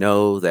that we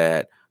know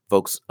that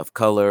folks of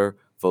color,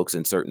 folks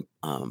in certain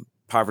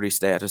poverty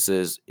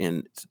statuses,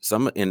 in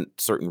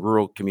certain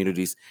rural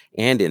communities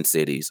and in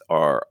cities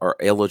are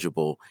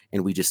eligible.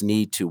 And we just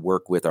need to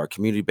work with our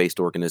community-based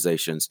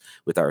organizations,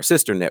 with our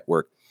sister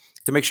network,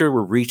 to make sure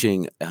we're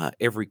reaching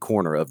every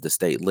corner of the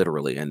state,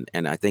 literally.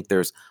 And I think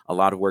there's a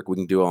lot of work we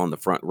can do on the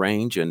Front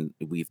Range, and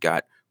we've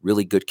got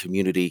really good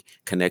community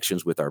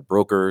connections with our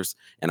brokers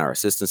and our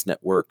assistance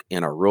network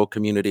in our rural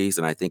communities.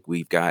 And I think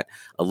we've got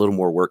a little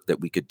more work that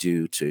we could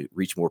do to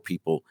reach more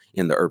people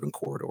in the urban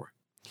corridor.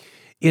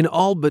 In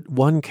all but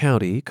one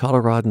county,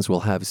 Coloradans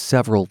will have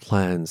several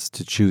plans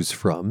to choose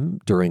from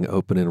during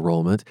open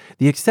enrollment.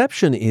 The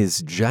exception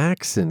is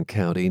Jackson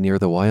County near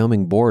the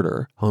Wyoming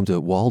border, home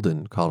to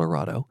Walden,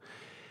 Colorado.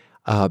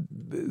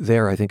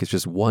 There, I think it's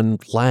just one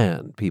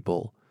plan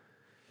people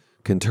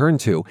can turn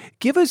to.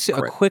 Give us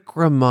a quick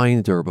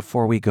reminder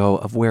before we go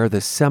of where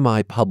the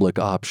semi-public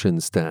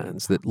option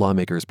stands that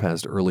lawmakers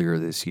passed earlier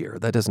this year.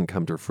 That doesn't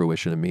come to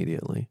fruition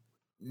immediately.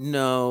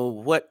 No,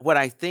 what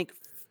I think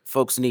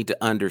folks need to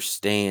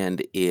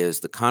understand is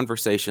the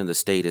conversation the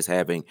state is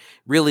having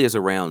really is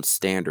around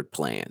standard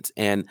plans.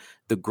 And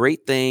the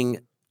great thing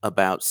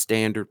about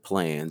standard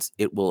plans,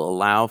 it will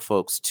allow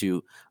folks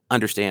to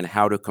understand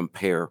how to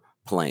compare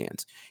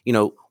plans. You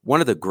know,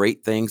 one of the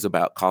great things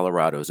about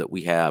Colorado is that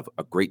we have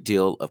a great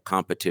deal of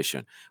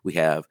competition. We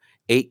have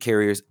 8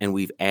 carriers and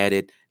we've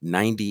added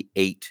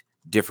 98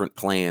 different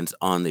plans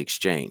on the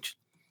exchange.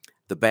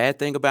 The bad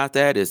thing about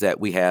that is that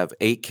we have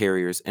 8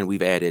 carriers and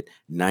we've added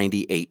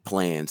 98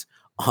 plans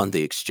on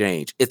the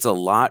exchange. It's a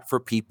lot for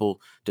people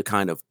to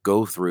kind of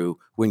go through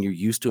when you're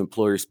used to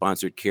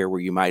employer-sponsored care where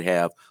you might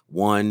have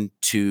 1,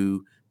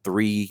 2,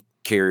 3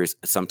 carriers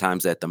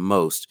sometimes at the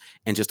most,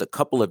 and just a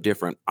couple of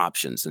different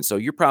options. And so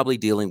you're probably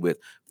dealing with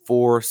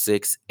 4,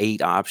 6,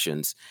 8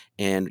 options.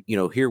 And, you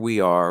know, here we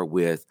are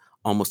with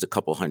almost a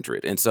couple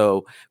hundred. And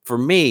so for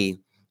me,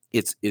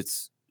 it's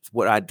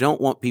what I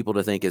don't want people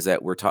to think is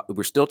that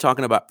we're still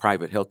talking about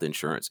private health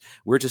insurance.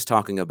 We're just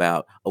talking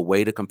about a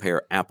way to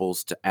compare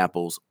apples to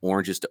apples,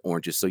 oranges to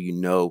oranges, so you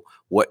know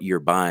what you're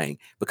buying.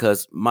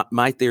 Because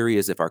my theory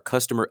is if our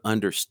customer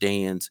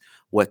understands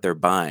what they're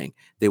buying,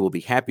 they will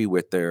be happy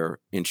with their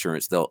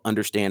insurance. They'll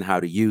understand how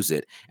to use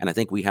it. And I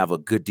think we have a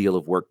good deal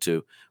of work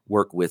to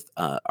work with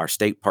our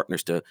state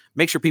partners to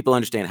make sure people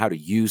understand how to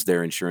use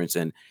their insurance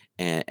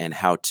and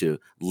how to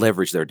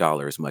leverage their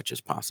dollar as much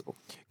as possible.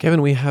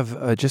 Kevin, we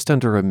have just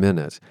under a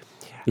minute.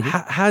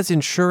 Has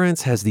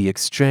the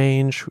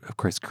exchange, of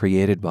course,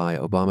 created by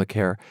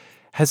Obamacare,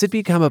 has it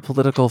become a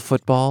political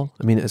football?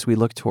 I mean, as we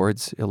look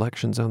towards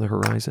elections on the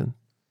horizon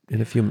in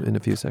a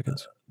few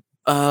seconds.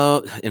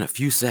 In a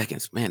few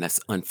seconds, man, that's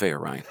unfair,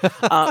 Ryan.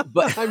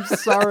 But I'm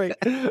sorry.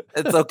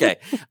 It's okay.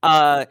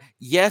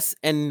 Yes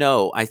and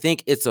no. I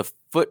think it's a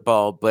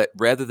football, but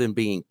rather than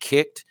being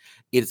kicked,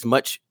 it's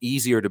much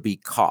easier to be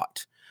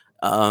caught.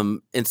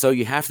 And so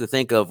you have to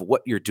think of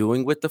what you're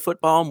doing with the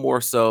football more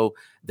so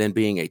than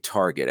being a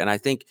target. And I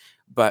think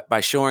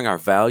by showing our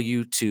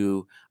value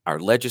to our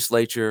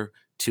legislature,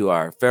 to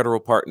our federal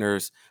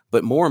partners,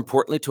 but more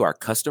importantly to our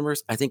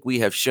customers, I think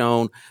we have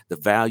shown the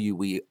value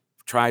we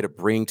try to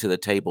bring to the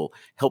table,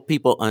 help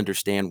people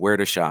understand where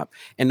to shop.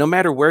 And no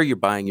matter where you're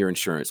buying your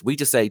insurance, we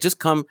just say, just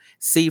come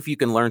see if you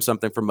can learn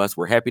something from us.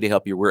 We're happy to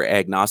help you. We're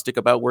agnostic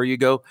about where you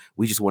go.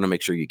 We just want to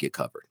make sure you get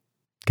covered.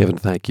 Kevin,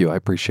 thank you. I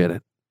appreciate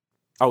it.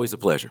 Always a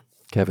pleasure.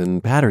 Kevin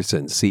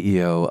Patterson,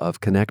 CEO of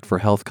Connect for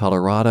Health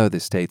Colorado, the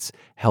state's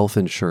health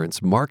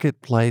insurance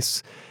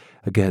marketplace.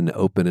 Again,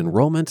 open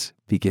enrollment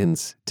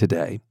begins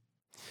today.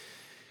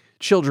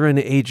 Children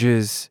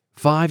ages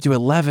 5 to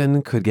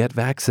 11 could get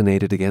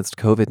vaccinated against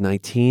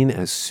COVID-19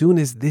 as soon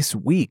as this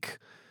week.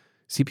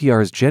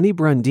 CPR's Jenny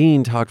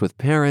Brundin talked with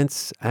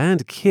parents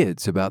and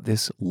kids about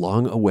this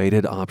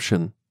long-awaited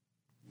option.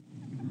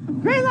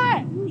 Green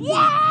light!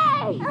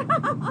 Yay!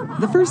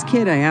 The first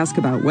kid I ask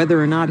about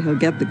whether or not he'll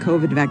get the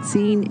COVID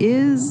vaccine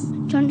is...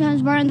 John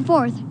Thomas Barton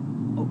IV.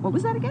 What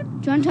was that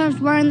again? John Thomas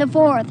Barton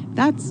IV.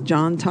 That's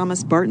John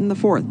Thomas Barton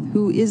IV,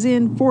 who is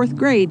in 4th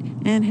grade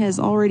and has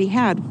already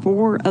had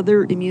 4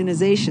 other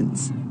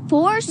immunizations.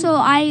 4, so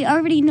I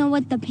already know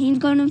what the pain's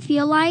going to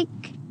feel like.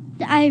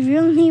 I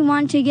really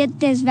want to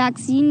get this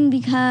vaccine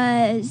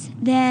because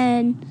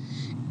then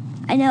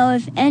I know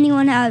if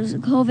anyone has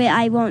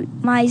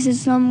COVID, my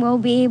system will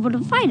be able to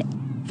fight it.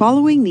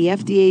 Following the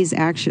FDA's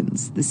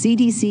actions, the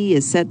CDC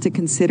is set to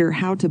consider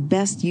how to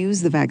best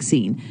use the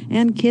vaccine,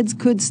 and kids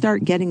could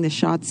start getting the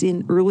shots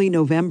in early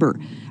November.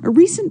 A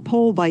recent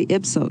poll by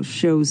Ipsos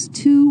shows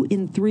 2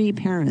 in 3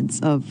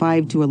 parents of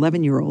 5 to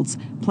 11-year-olds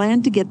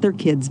plan to get their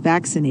kids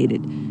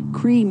vaccinated.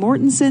 Cree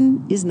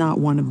Mortensen is not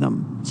one of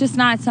them. It's just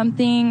not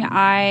something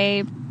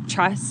I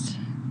trust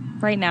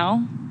right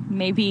now.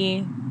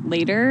 Maybe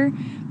later,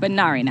 but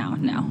not right now,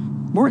 no.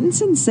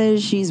 Mortensen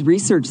says she's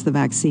researched the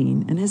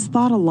vaccine and has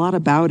thought a lot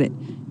about it.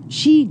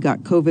 She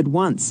got COVID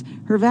once.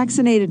 Her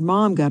vaccinated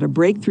mom got a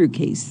breakthrough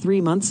case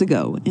 3 months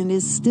ago and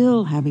is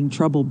still having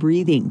trouble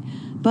breathing.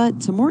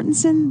 But to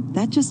Mortensen,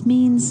 that just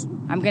means...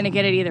 I'm going to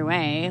get it either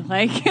way.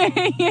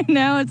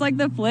 It's like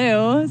the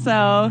flu,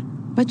 so...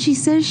 But she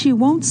says she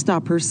won't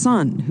stop her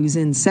son, who's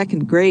in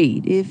 2nd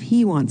grade, if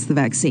he wants the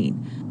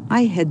vaccine.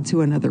 I head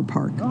to another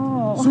park.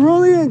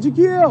 Cerulean,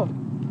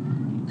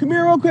 Jaquil, come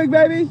here real quick,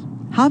 baby.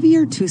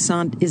 Javier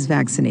Toussaint is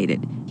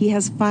vaccinated. He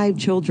has 5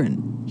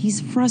 children. He's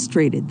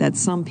frustrated that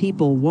some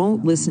people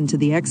won't listen to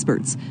the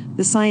experts,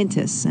 the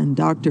scientists and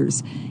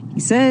doctors. He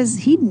says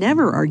he'd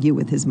never argue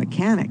with his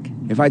mechanic.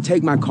 If I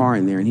take my car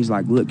in there and he's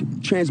like, look,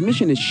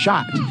 transmission is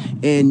shot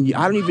and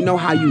I don't even know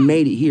how you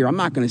made it here, I'm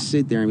not going to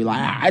sit there and be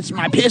like, it's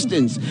my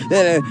pistons.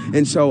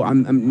 And so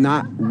I'm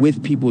not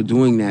with people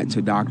doing that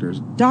to doctors.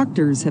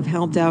 Doctors have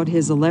helped out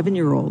his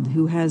 11-year-old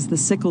who has the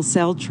sickle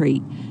cell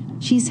trait.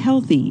 She's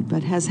healthy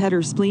but has had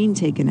her spleen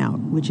taken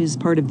out, which is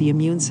part of the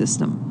immune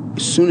system.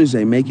 As soon as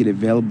they make it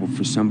available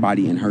for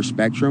somebody in her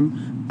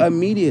spectrum,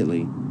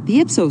 immediately. The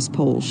Ipsos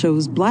poll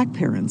shows Black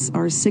parents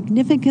are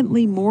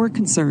significantly more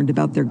concerned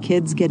about their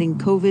kids getting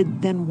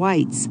COVID than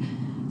whites.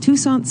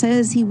 Toussaint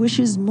says he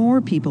wishes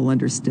more people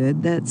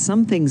understood that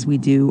some things we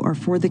do are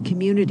for the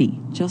community,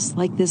 just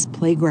like this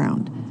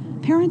playground.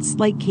 Parents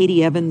like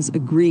Katie Evans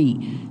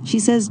agree. She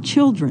says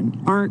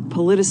children aren't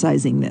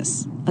politicizing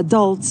this.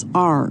 Adults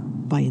are,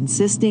 by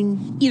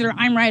insisting, either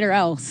I'm right or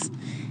else.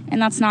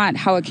 And that's not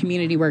how a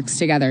community works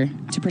together.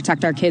 To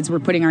protect our kids,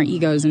 we're putting our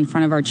egos in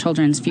front of our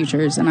children's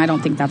futures, and I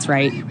don't think that's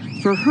right.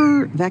 For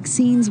her,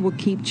 vaccines will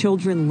keep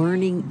children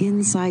learning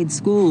inside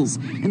schools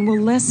and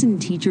will lessen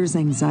teachers'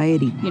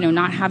 anxiety.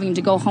 Not having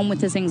to go home with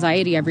this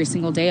anxiety every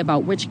single day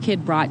about which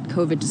kid brought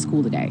COVID to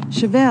school today.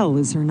 Chevelle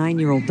is her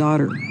 9-year-old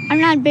daughter.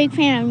 I'm not a big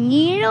fan of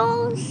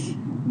needles,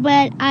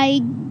 but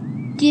I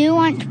do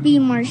want to be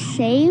more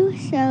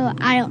safe, so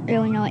I don't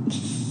really know what to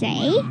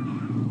say.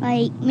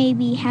 Like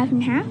maybe half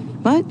and half.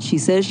 But she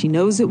says she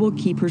knows it will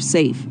keep her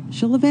safe.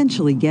 She'll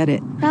eventually get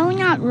it. Probably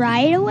not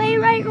right away.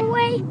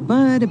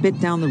 But a bit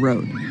down the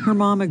road. Her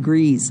mom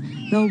agrees.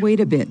 They'll wait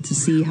a bit to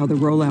see how the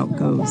rollout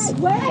goes.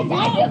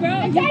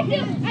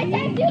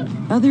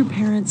 Other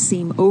parents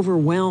seem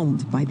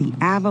overwhelmed by the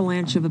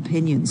avalanche of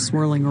opinions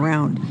swirling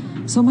around.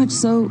 So much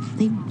so,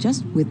 they've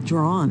just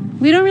withdrawn.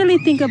 We don't really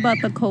think about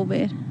the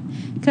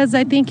COVID, because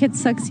I think it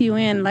sucks you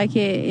in. Like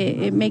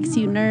it makes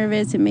you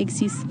nervous. It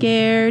makes you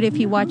scared if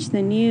you watch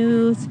the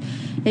news.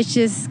 It's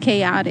just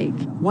chaotic.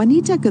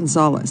 Juanita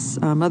Gonzalez,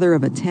 a mother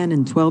of a 10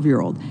 and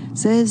 12-year-old,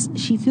 says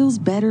she feels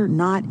better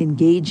not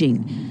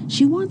engaging.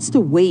 She wants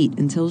to wait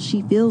until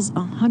she feels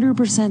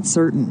 100%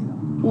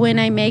 certain. When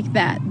I make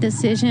that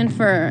decision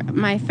for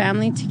my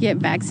family to get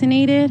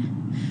vaccinated,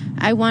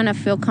 I want to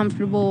feel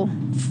comfortable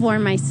for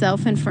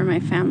myself and for my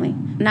family.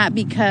 Not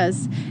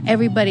because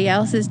everybody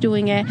else is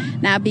doing it,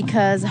 not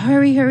because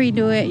hurry,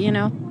 do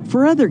it,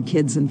 For other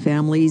kids and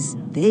families,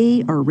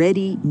 they are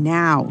ready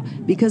now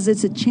because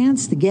it's a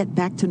chance to get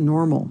back to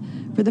normal.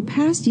 For the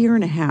past year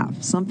and a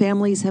half, some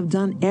families have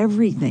done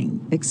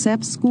everything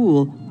except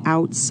school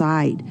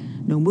outside.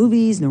 No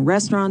movies, no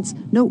restaurants,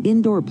 no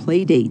indoor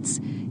play dates.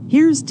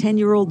 Here's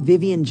 10-year-old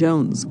Vivian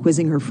Jones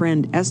quizzing her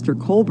friend Esther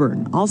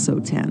Colburn, also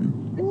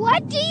 10.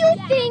 What do you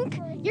think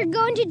you're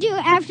going to do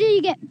after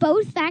you get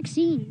both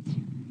vaccines?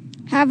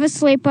 Have a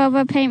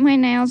sleepover, paint my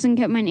nails, and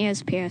get my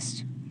ears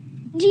pierced.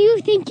 Do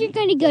you think you're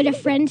going to go to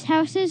friends'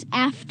 houses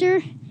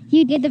after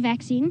you get the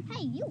vaccine?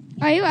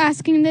 Are you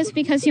asking this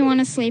because you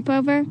want a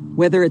sleepover?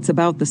 Whether it's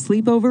about the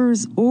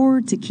sleepovers or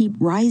to keep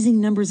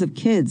rising numbers of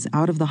kids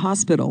out of the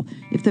hospital,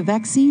 if the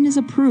vaccine is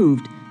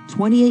approved,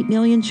 28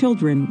 million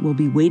children will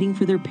be waiting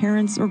for their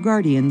parents or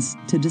guardians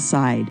to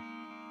decide.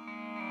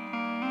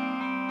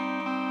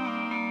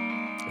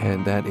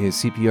 And that is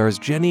CPR's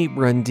Jenny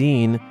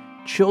Brundin.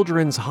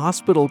 Children's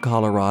Hospital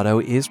Colorado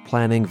is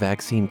planning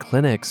vaccine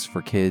clinics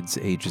for kids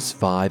ages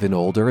 5 and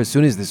older as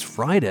soon as this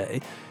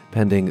Friday,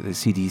 pending the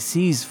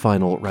CDC's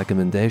final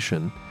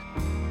recommendation.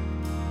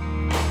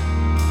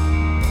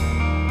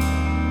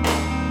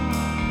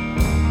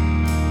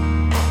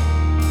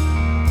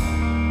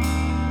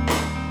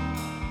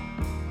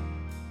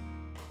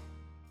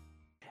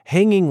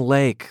 Hanging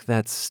Lake,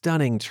 that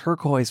stunning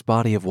turquoise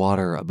body of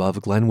water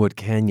above Glenwood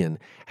Canyon,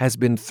 has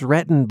been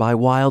threatened by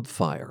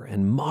wildfire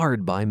and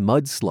marred by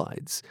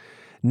mudslides.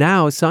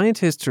 Now,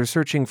 scientists are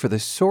searching for the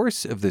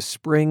source of the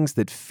springs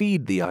that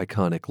feed the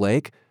iconic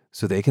lake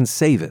so they can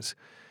save it.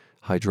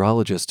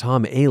 Hydrologist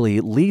Tom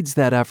Ailey leads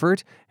that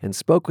effort and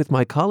spoke with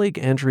my colleague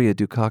Andrea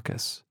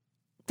Dukakis.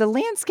 The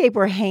landscape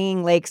where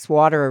Hanging Lake's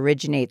water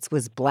originates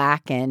was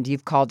blackened.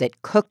 You've called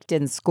it cooked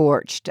and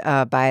scorched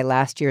by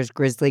last year's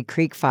Grizzly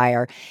Creek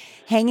fire.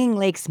 Hanging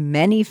Lake's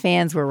many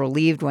fans were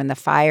relieved when the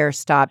fire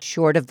stopped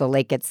short of the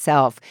lake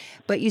itself.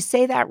 But you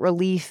say that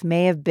relief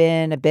may have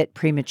been a bit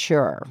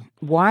premature.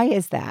 Why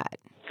is that?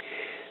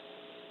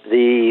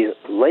 The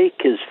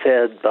lake is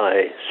fed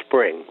by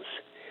springs.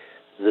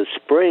 The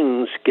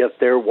springs get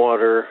their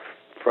water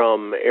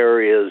from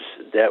areas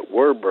that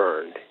were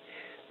burned.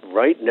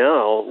 Right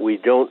now, we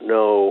don't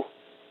know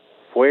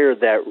where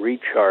that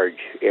recharge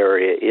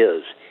area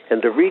is.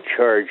 And the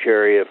recharge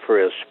area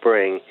for a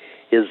spring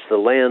is the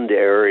land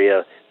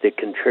area that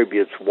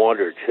contributes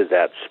water to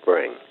that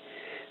spring.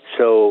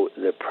 So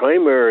the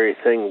primary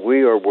thing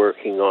we are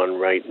working on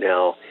right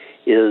now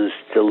is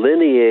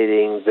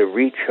delineating the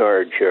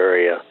recharge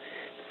area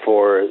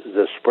for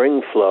the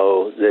spring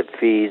flow that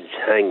feeds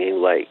Hanging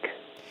Lake.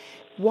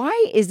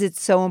 Why is it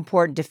so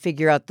important to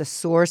figure out the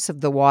source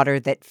of the water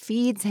that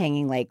feeds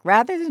Hanging Lake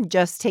rather than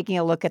just taking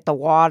a look at the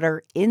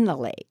water in the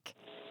lake?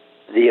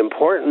 The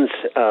importance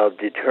of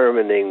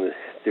determining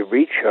the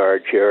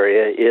recharge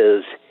area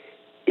is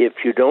if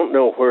you don't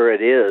know where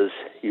it is,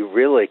 you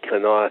really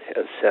cannot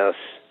assess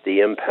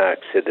the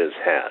impacts it has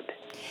had.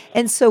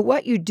 And so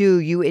what you do,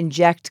 you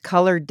inject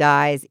colored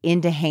dyes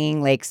into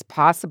Hanging Lake's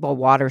possible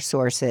water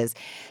sources.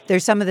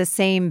 There's some of the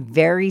same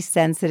very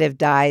sensitive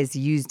dyes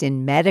used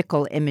in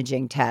medical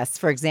imaging tests.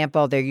 For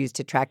example, they're used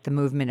to track the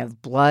movement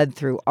of blood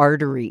through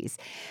arteries.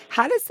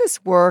 How does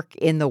this work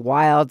in the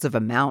wilds of a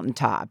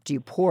mountaintop? Do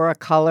you pour a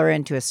color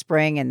into a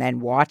spring and then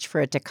watch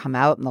for it to come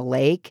out in the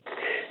lake?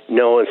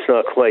 No, it's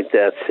not quite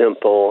that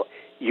simple.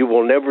 You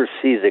will never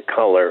see the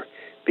color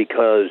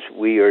because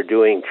we are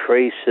doing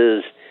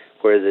traces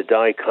where the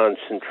dye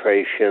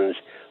concentrations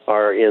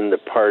are in the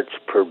parts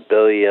per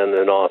billion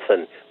and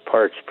often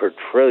parts per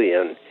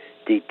trillion.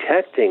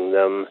 Detecting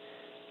them,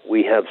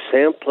 we have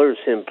samplers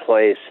in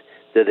place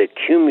that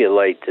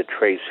accumulate the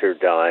tracer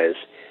dyes.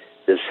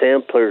 The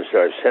samplers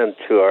are sent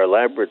to our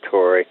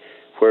laboratory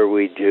where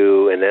we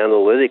do an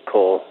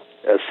analytical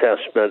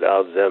assessment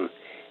of them,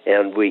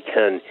 and we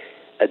can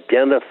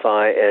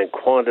identify and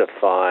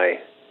quantify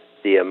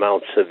the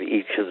amounts of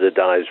each of the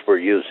dyes we're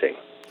using.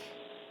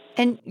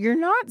 And you're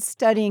not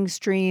studying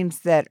streams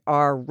that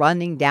are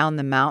running down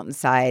the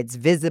mountainsides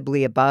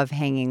visibly above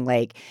Hanging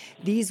Lake.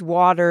 These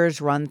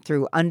waters run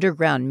through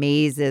underground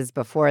mazes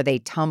before they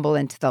tumble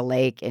into the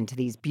lake, into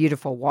these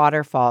beautiful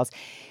waterfalls.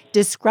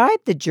 Describe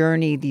the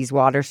journey these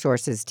water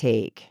sources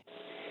take.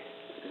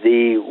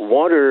 The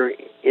water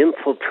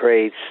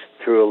infiltrates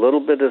through a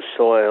little bit of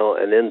soil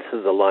and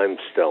into the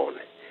limestone.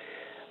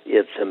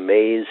 It's a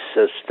maze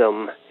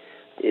system.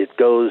 It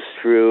goes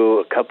through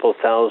a couple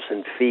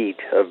thousand feet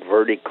of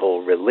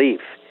vertical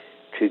relief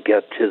to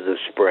get to the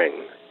spring.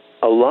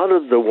 A lot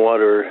of the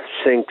water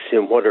sinks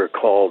in what are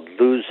called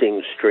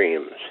losing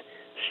streams,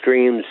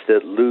 streams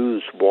that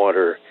lose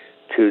water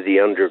to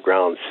the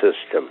underground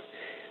system.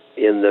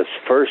 In this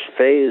first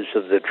phase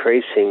of the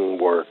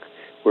tracing work,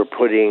 we're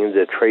putting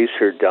the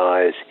tracer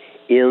dyes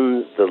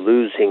in the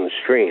losing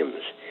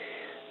streams.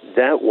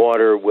 That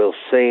water will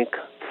sink,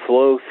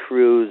 flow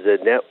through the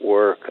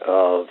network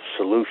of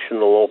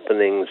solutional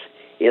openings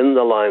in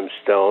the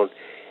limestone,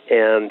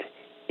 and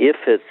if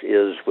it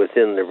is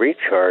within the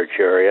recharge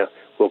area,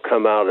 will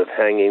come out of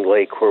Hanging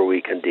Lake where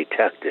we can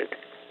detect it.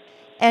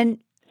 And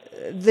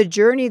the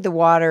journey the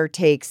water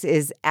takes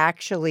is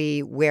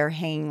actually where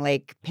Hanging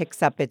Lake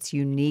picks up its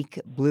unique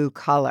blue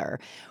color.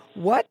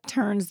 What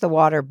turns the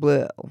water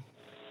blue?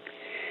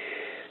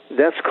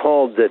 That's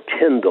called the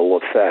Tyndall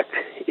effect.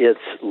 It's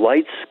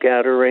light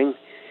scattering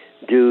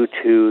due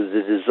to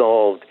the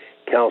dissolved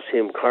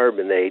calcium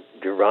carbonate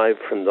derived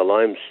from the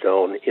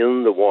limestone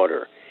in the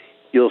water.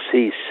 You'll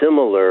see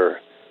similar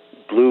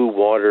blue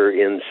water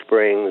in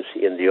springs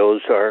in the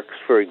Ozarks,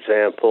 for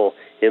example,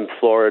 in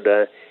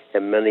Florida,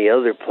 and many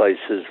other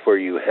places where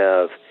you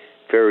have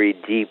very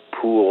deep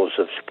pools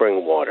of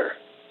spring water.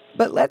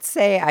 But let's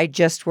say I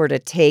just were to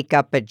take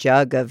up a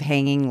jug of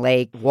Hanging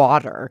Lake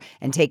water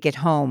and take it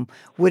home.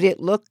 Would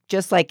it look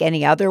just like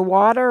any other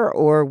water,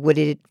 or would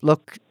it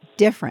look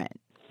different?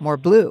 More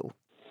blue?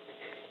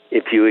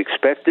 If you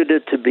expected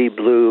it to be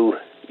blue,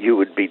 you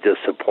would be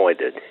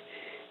disappointed.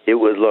 It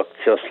would look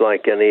just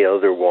like any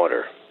other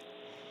water.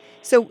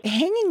 So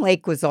Hanging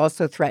Lake was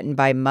also threatened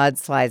by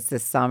mudslides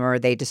this summer.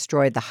 They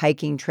destroyed the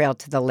hiking trail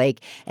to the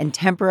lake and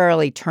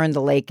temporarily turned the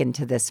lake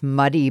into this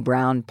muddy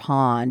brown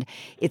pond.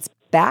 It's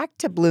back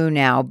to blue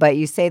now, but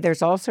you say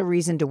there's also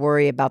reason to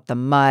worry about the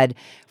mud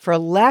for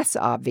less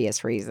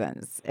obvious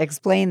reasons.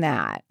 Explain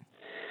that.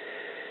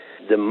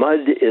 The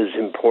mud is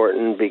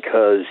important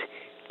because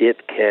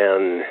it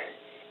can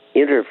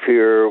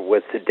interfere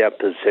with the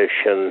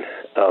deposition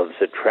of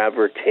the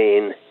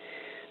travertine.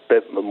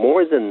 But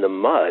more than the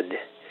mud,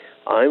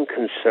 I'm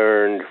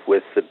concerned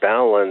with the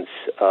balance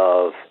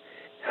of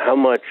how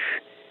much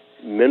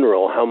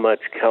mineral, how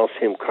much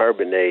calcium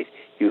carbonate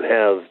you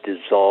have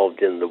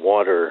dissolved in the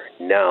water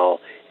now,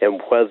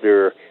 and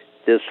whether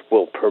this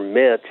will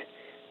permit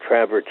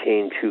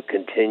travertine to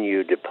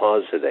continue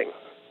depositing.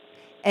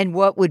 And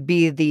what would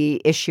be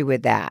the issue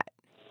with that?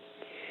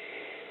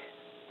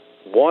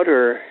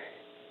 Water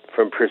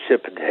from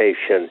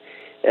precipitation,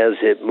 as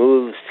it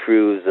moves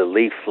through the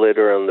leaf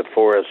litter on the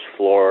forest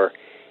floor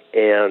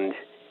and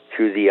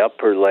through the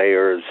upper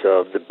layers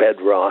of the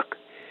bedrock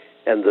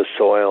and the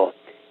soil,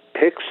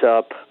 picks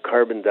up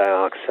carbon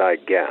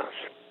dioxide gas.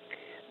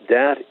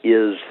 That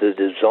is the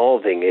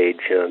dissolving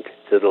agent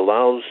that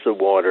allows the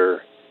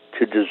water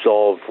to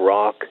dissolve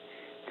rock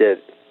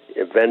that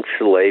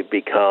eventually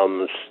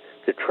becomes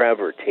the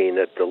travertine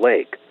at the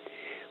lake.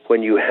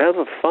 When you have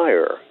a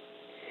fire,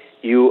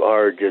 you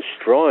are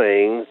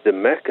destroying the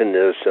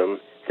mechanism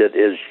that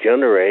is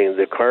generating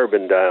the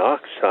carbon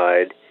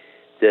dioxide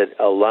that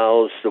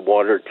allows the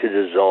water to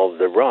dissolve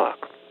the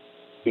rock.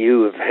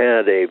 You have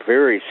had a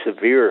very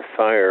severe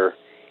fire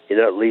in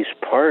at least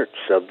parts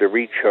of the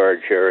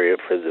recharge area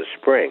for the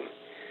spring.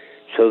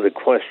 So the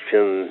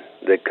question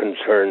that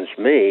concerns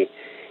me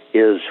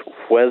is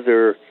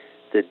whether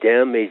the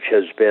damage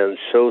has been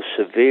so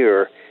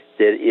severe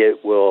that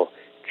it will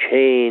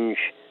change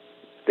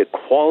the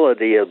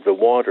quality of the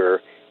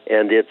water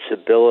and its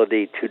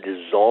ability to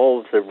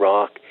dissolve the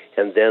rock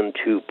and then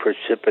to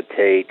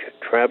precipitate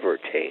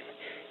travertine.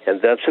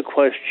 And that's a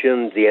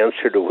question, the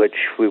answer to which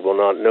we will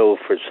not know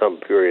for some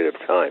period of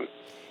time.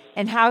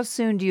 And how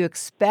soon do you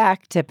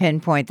expect to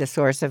pinpoint the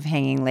source of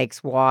Hanging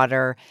Lake's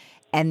water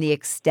and the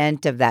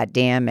extent of that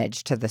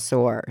damage to the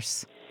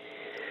source?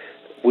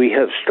 We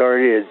have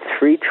started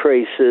 3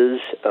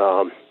 traces.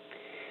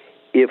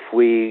 If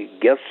we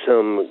get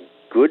some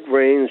good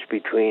rains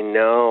between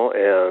now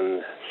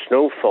and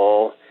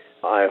snowfall,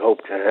 I hope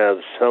to have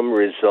some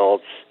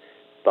results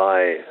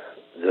by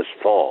this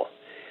fall.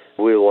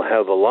 We will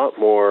have a lot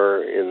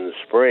more in the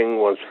spring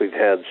once we've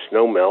had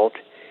snow melt,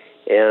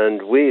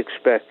 and we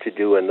expect to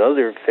do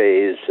another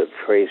phase of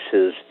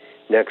traces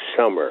next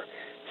summer.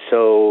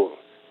 So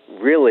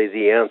really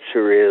the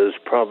answer is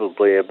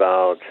probably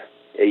about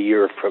a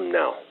year from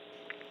now.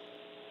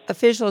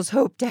 Officials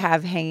hope to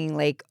have Hanging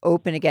Lake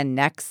open again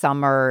next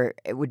summer.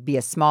 It would be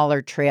a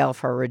smaller trail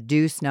for a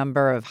reduced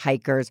number of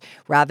hikers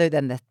rather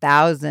than the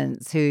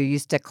thousands who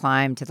used to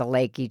climb to the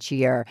lake each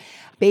year.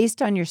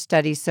 Based on your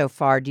studies so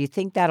far, do you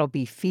think that'll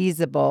be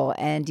feasible?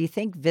 And do you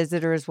think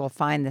visitors will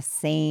find the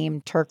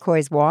same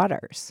turquoise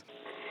waters?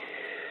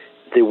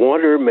 The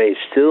water may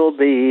still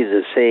be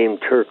the same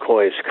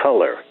turquoise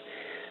color.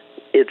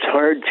 It's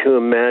hard to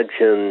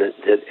imagine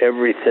that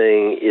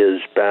everything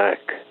is back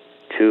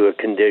to a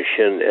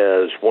condition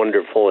as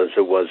wonderful as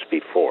it was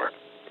before.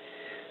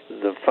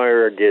 The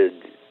fire did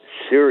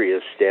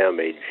serious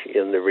damage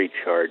in the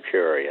recharge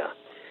area.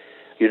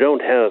 You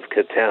don't have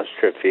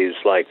catastrophes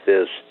like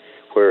this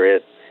where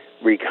it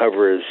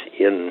recovers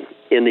in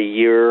a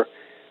year,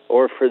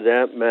 or for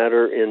that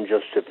matter, in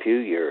just a few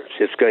years.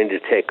 It's going to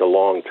take a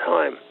long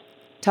time.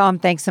 Tom,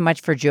 thanks so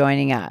much for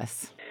joining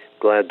us.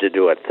 Glad to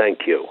do it.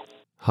 Thank you.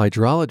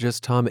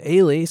 Hydrologist Tom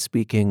Ailey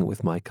speaking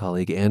with my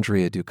colleague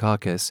Andrea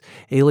Dukakis.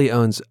 Ailey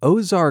owns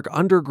Ozark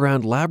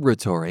Underground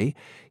Laboratory.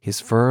 His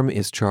firm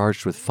is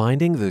charged with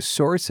finding the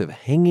source of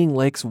Hanging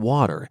Lake's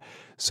water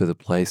so the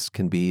place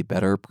can be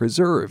better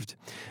preserved.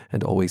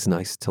 And always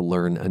nice to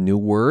learn a new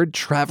word,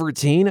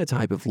 travertine, a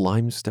type of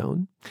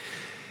limestone.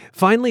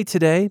 Finally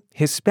today,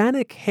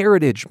 Hispanic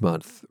Heritage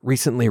Month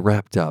recently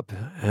wrapped up,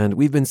 and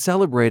we've been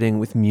celebrating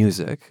with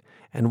music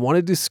and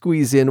wanted to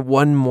squeeze in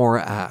one more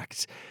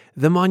act.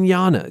 The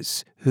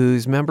Mañanas,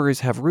 whose members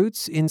have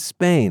roots in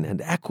Spain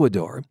and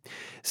Ecuador.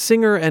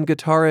 Singer and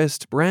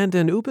guitarist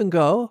Brandon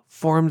Upengo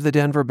formed the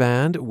Denver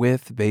band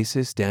with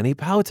bassist Danny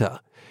Pauta.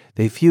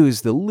 They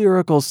fused the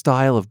lyrical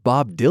style of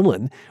Bob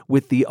Dylan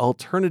with the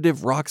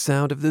alternative rock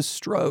sound of The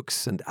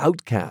Strokes and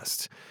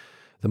Outkast.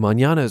 The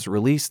Mañanas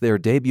released their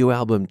debut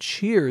album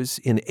Cheers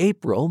in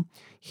April.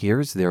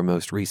 Here's their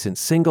most recent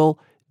single,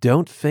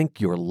 Don't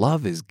Think Your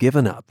Love Is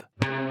Given Up.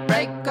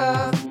 Break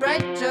off,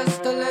 break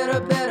just a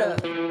little bit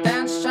of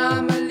dance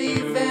time,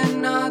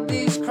 leaving all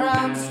these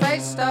crumbs.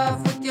 Faced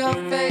off with your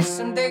face,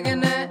 I'm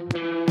digging it.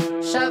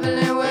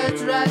 Shoveling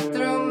words right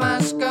through my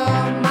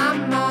skull.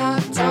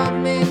 Mama taught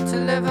me to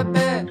live a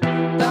bit.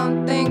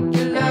 Don't think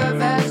your love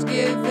has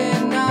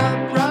given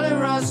up. Rolling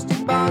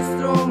rusty bones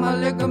through my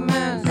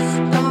ligaments.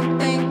 Don't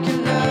think your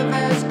love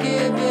has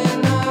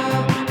given up.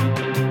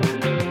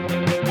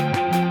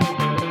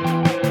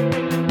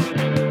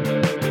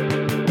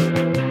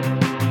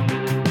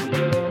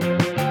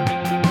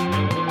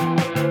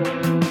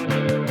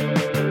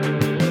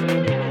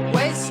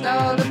 Waste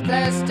all the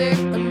plastic,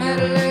 the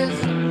metal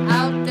is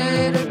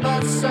outdated,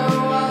 but so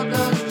all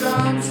those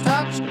drums.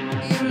 Talk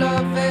you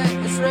love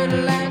it, it's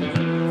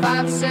riddling.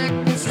 5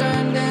 seconds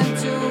turned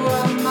into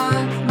a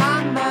month.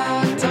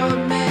 Mama told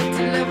me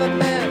to live a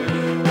bit.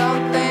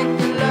 Don't think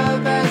your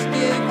love has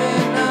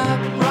given up.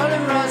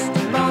 Rolling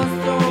rusty bones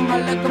through my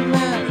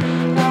ligaments.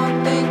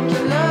 Don't think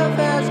your love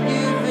has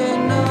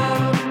given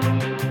up.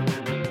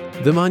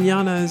 The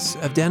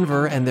Mañanas of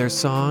Denver and their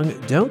song,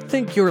 Don't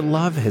Think Your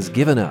Love Has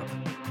Given Up.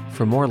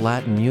 For more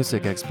Latin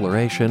music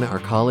exploration, our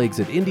colleagues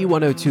at Indie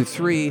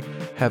 1023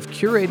 have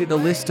curated a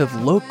list of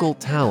local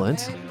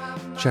talent.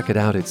 Check it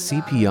out at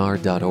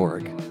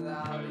cpr.org.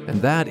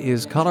 And that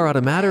is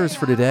Colorado Matters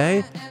for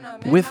today,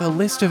 with a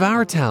list of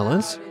our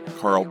talents.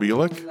 Carl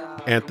Bielik,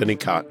 Anthony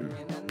Cotton,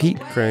 Pete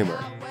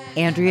Kramer,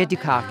 Andrea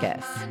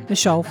Dukakis,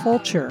 Michelle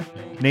Fulcher,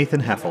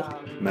 Nathan Heffel,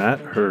 Matt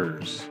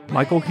Hers,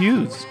 Michael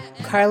Hughes,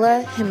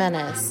 Carla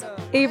Jimenez,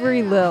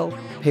 Avery Lill,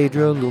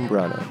 Pedro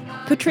Lumbrano,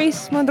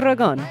 Patrice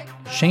Mondragon,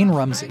 Shane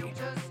Rumsey.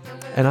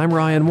 And I'm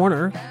Ryan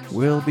Warner.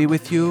 We'll be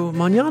with you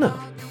mañana.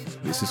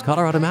 This is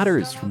Colorado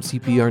Matters from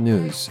CPR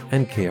News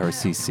and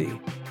KRCC.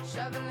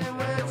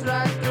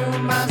 Right through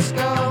my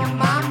skull.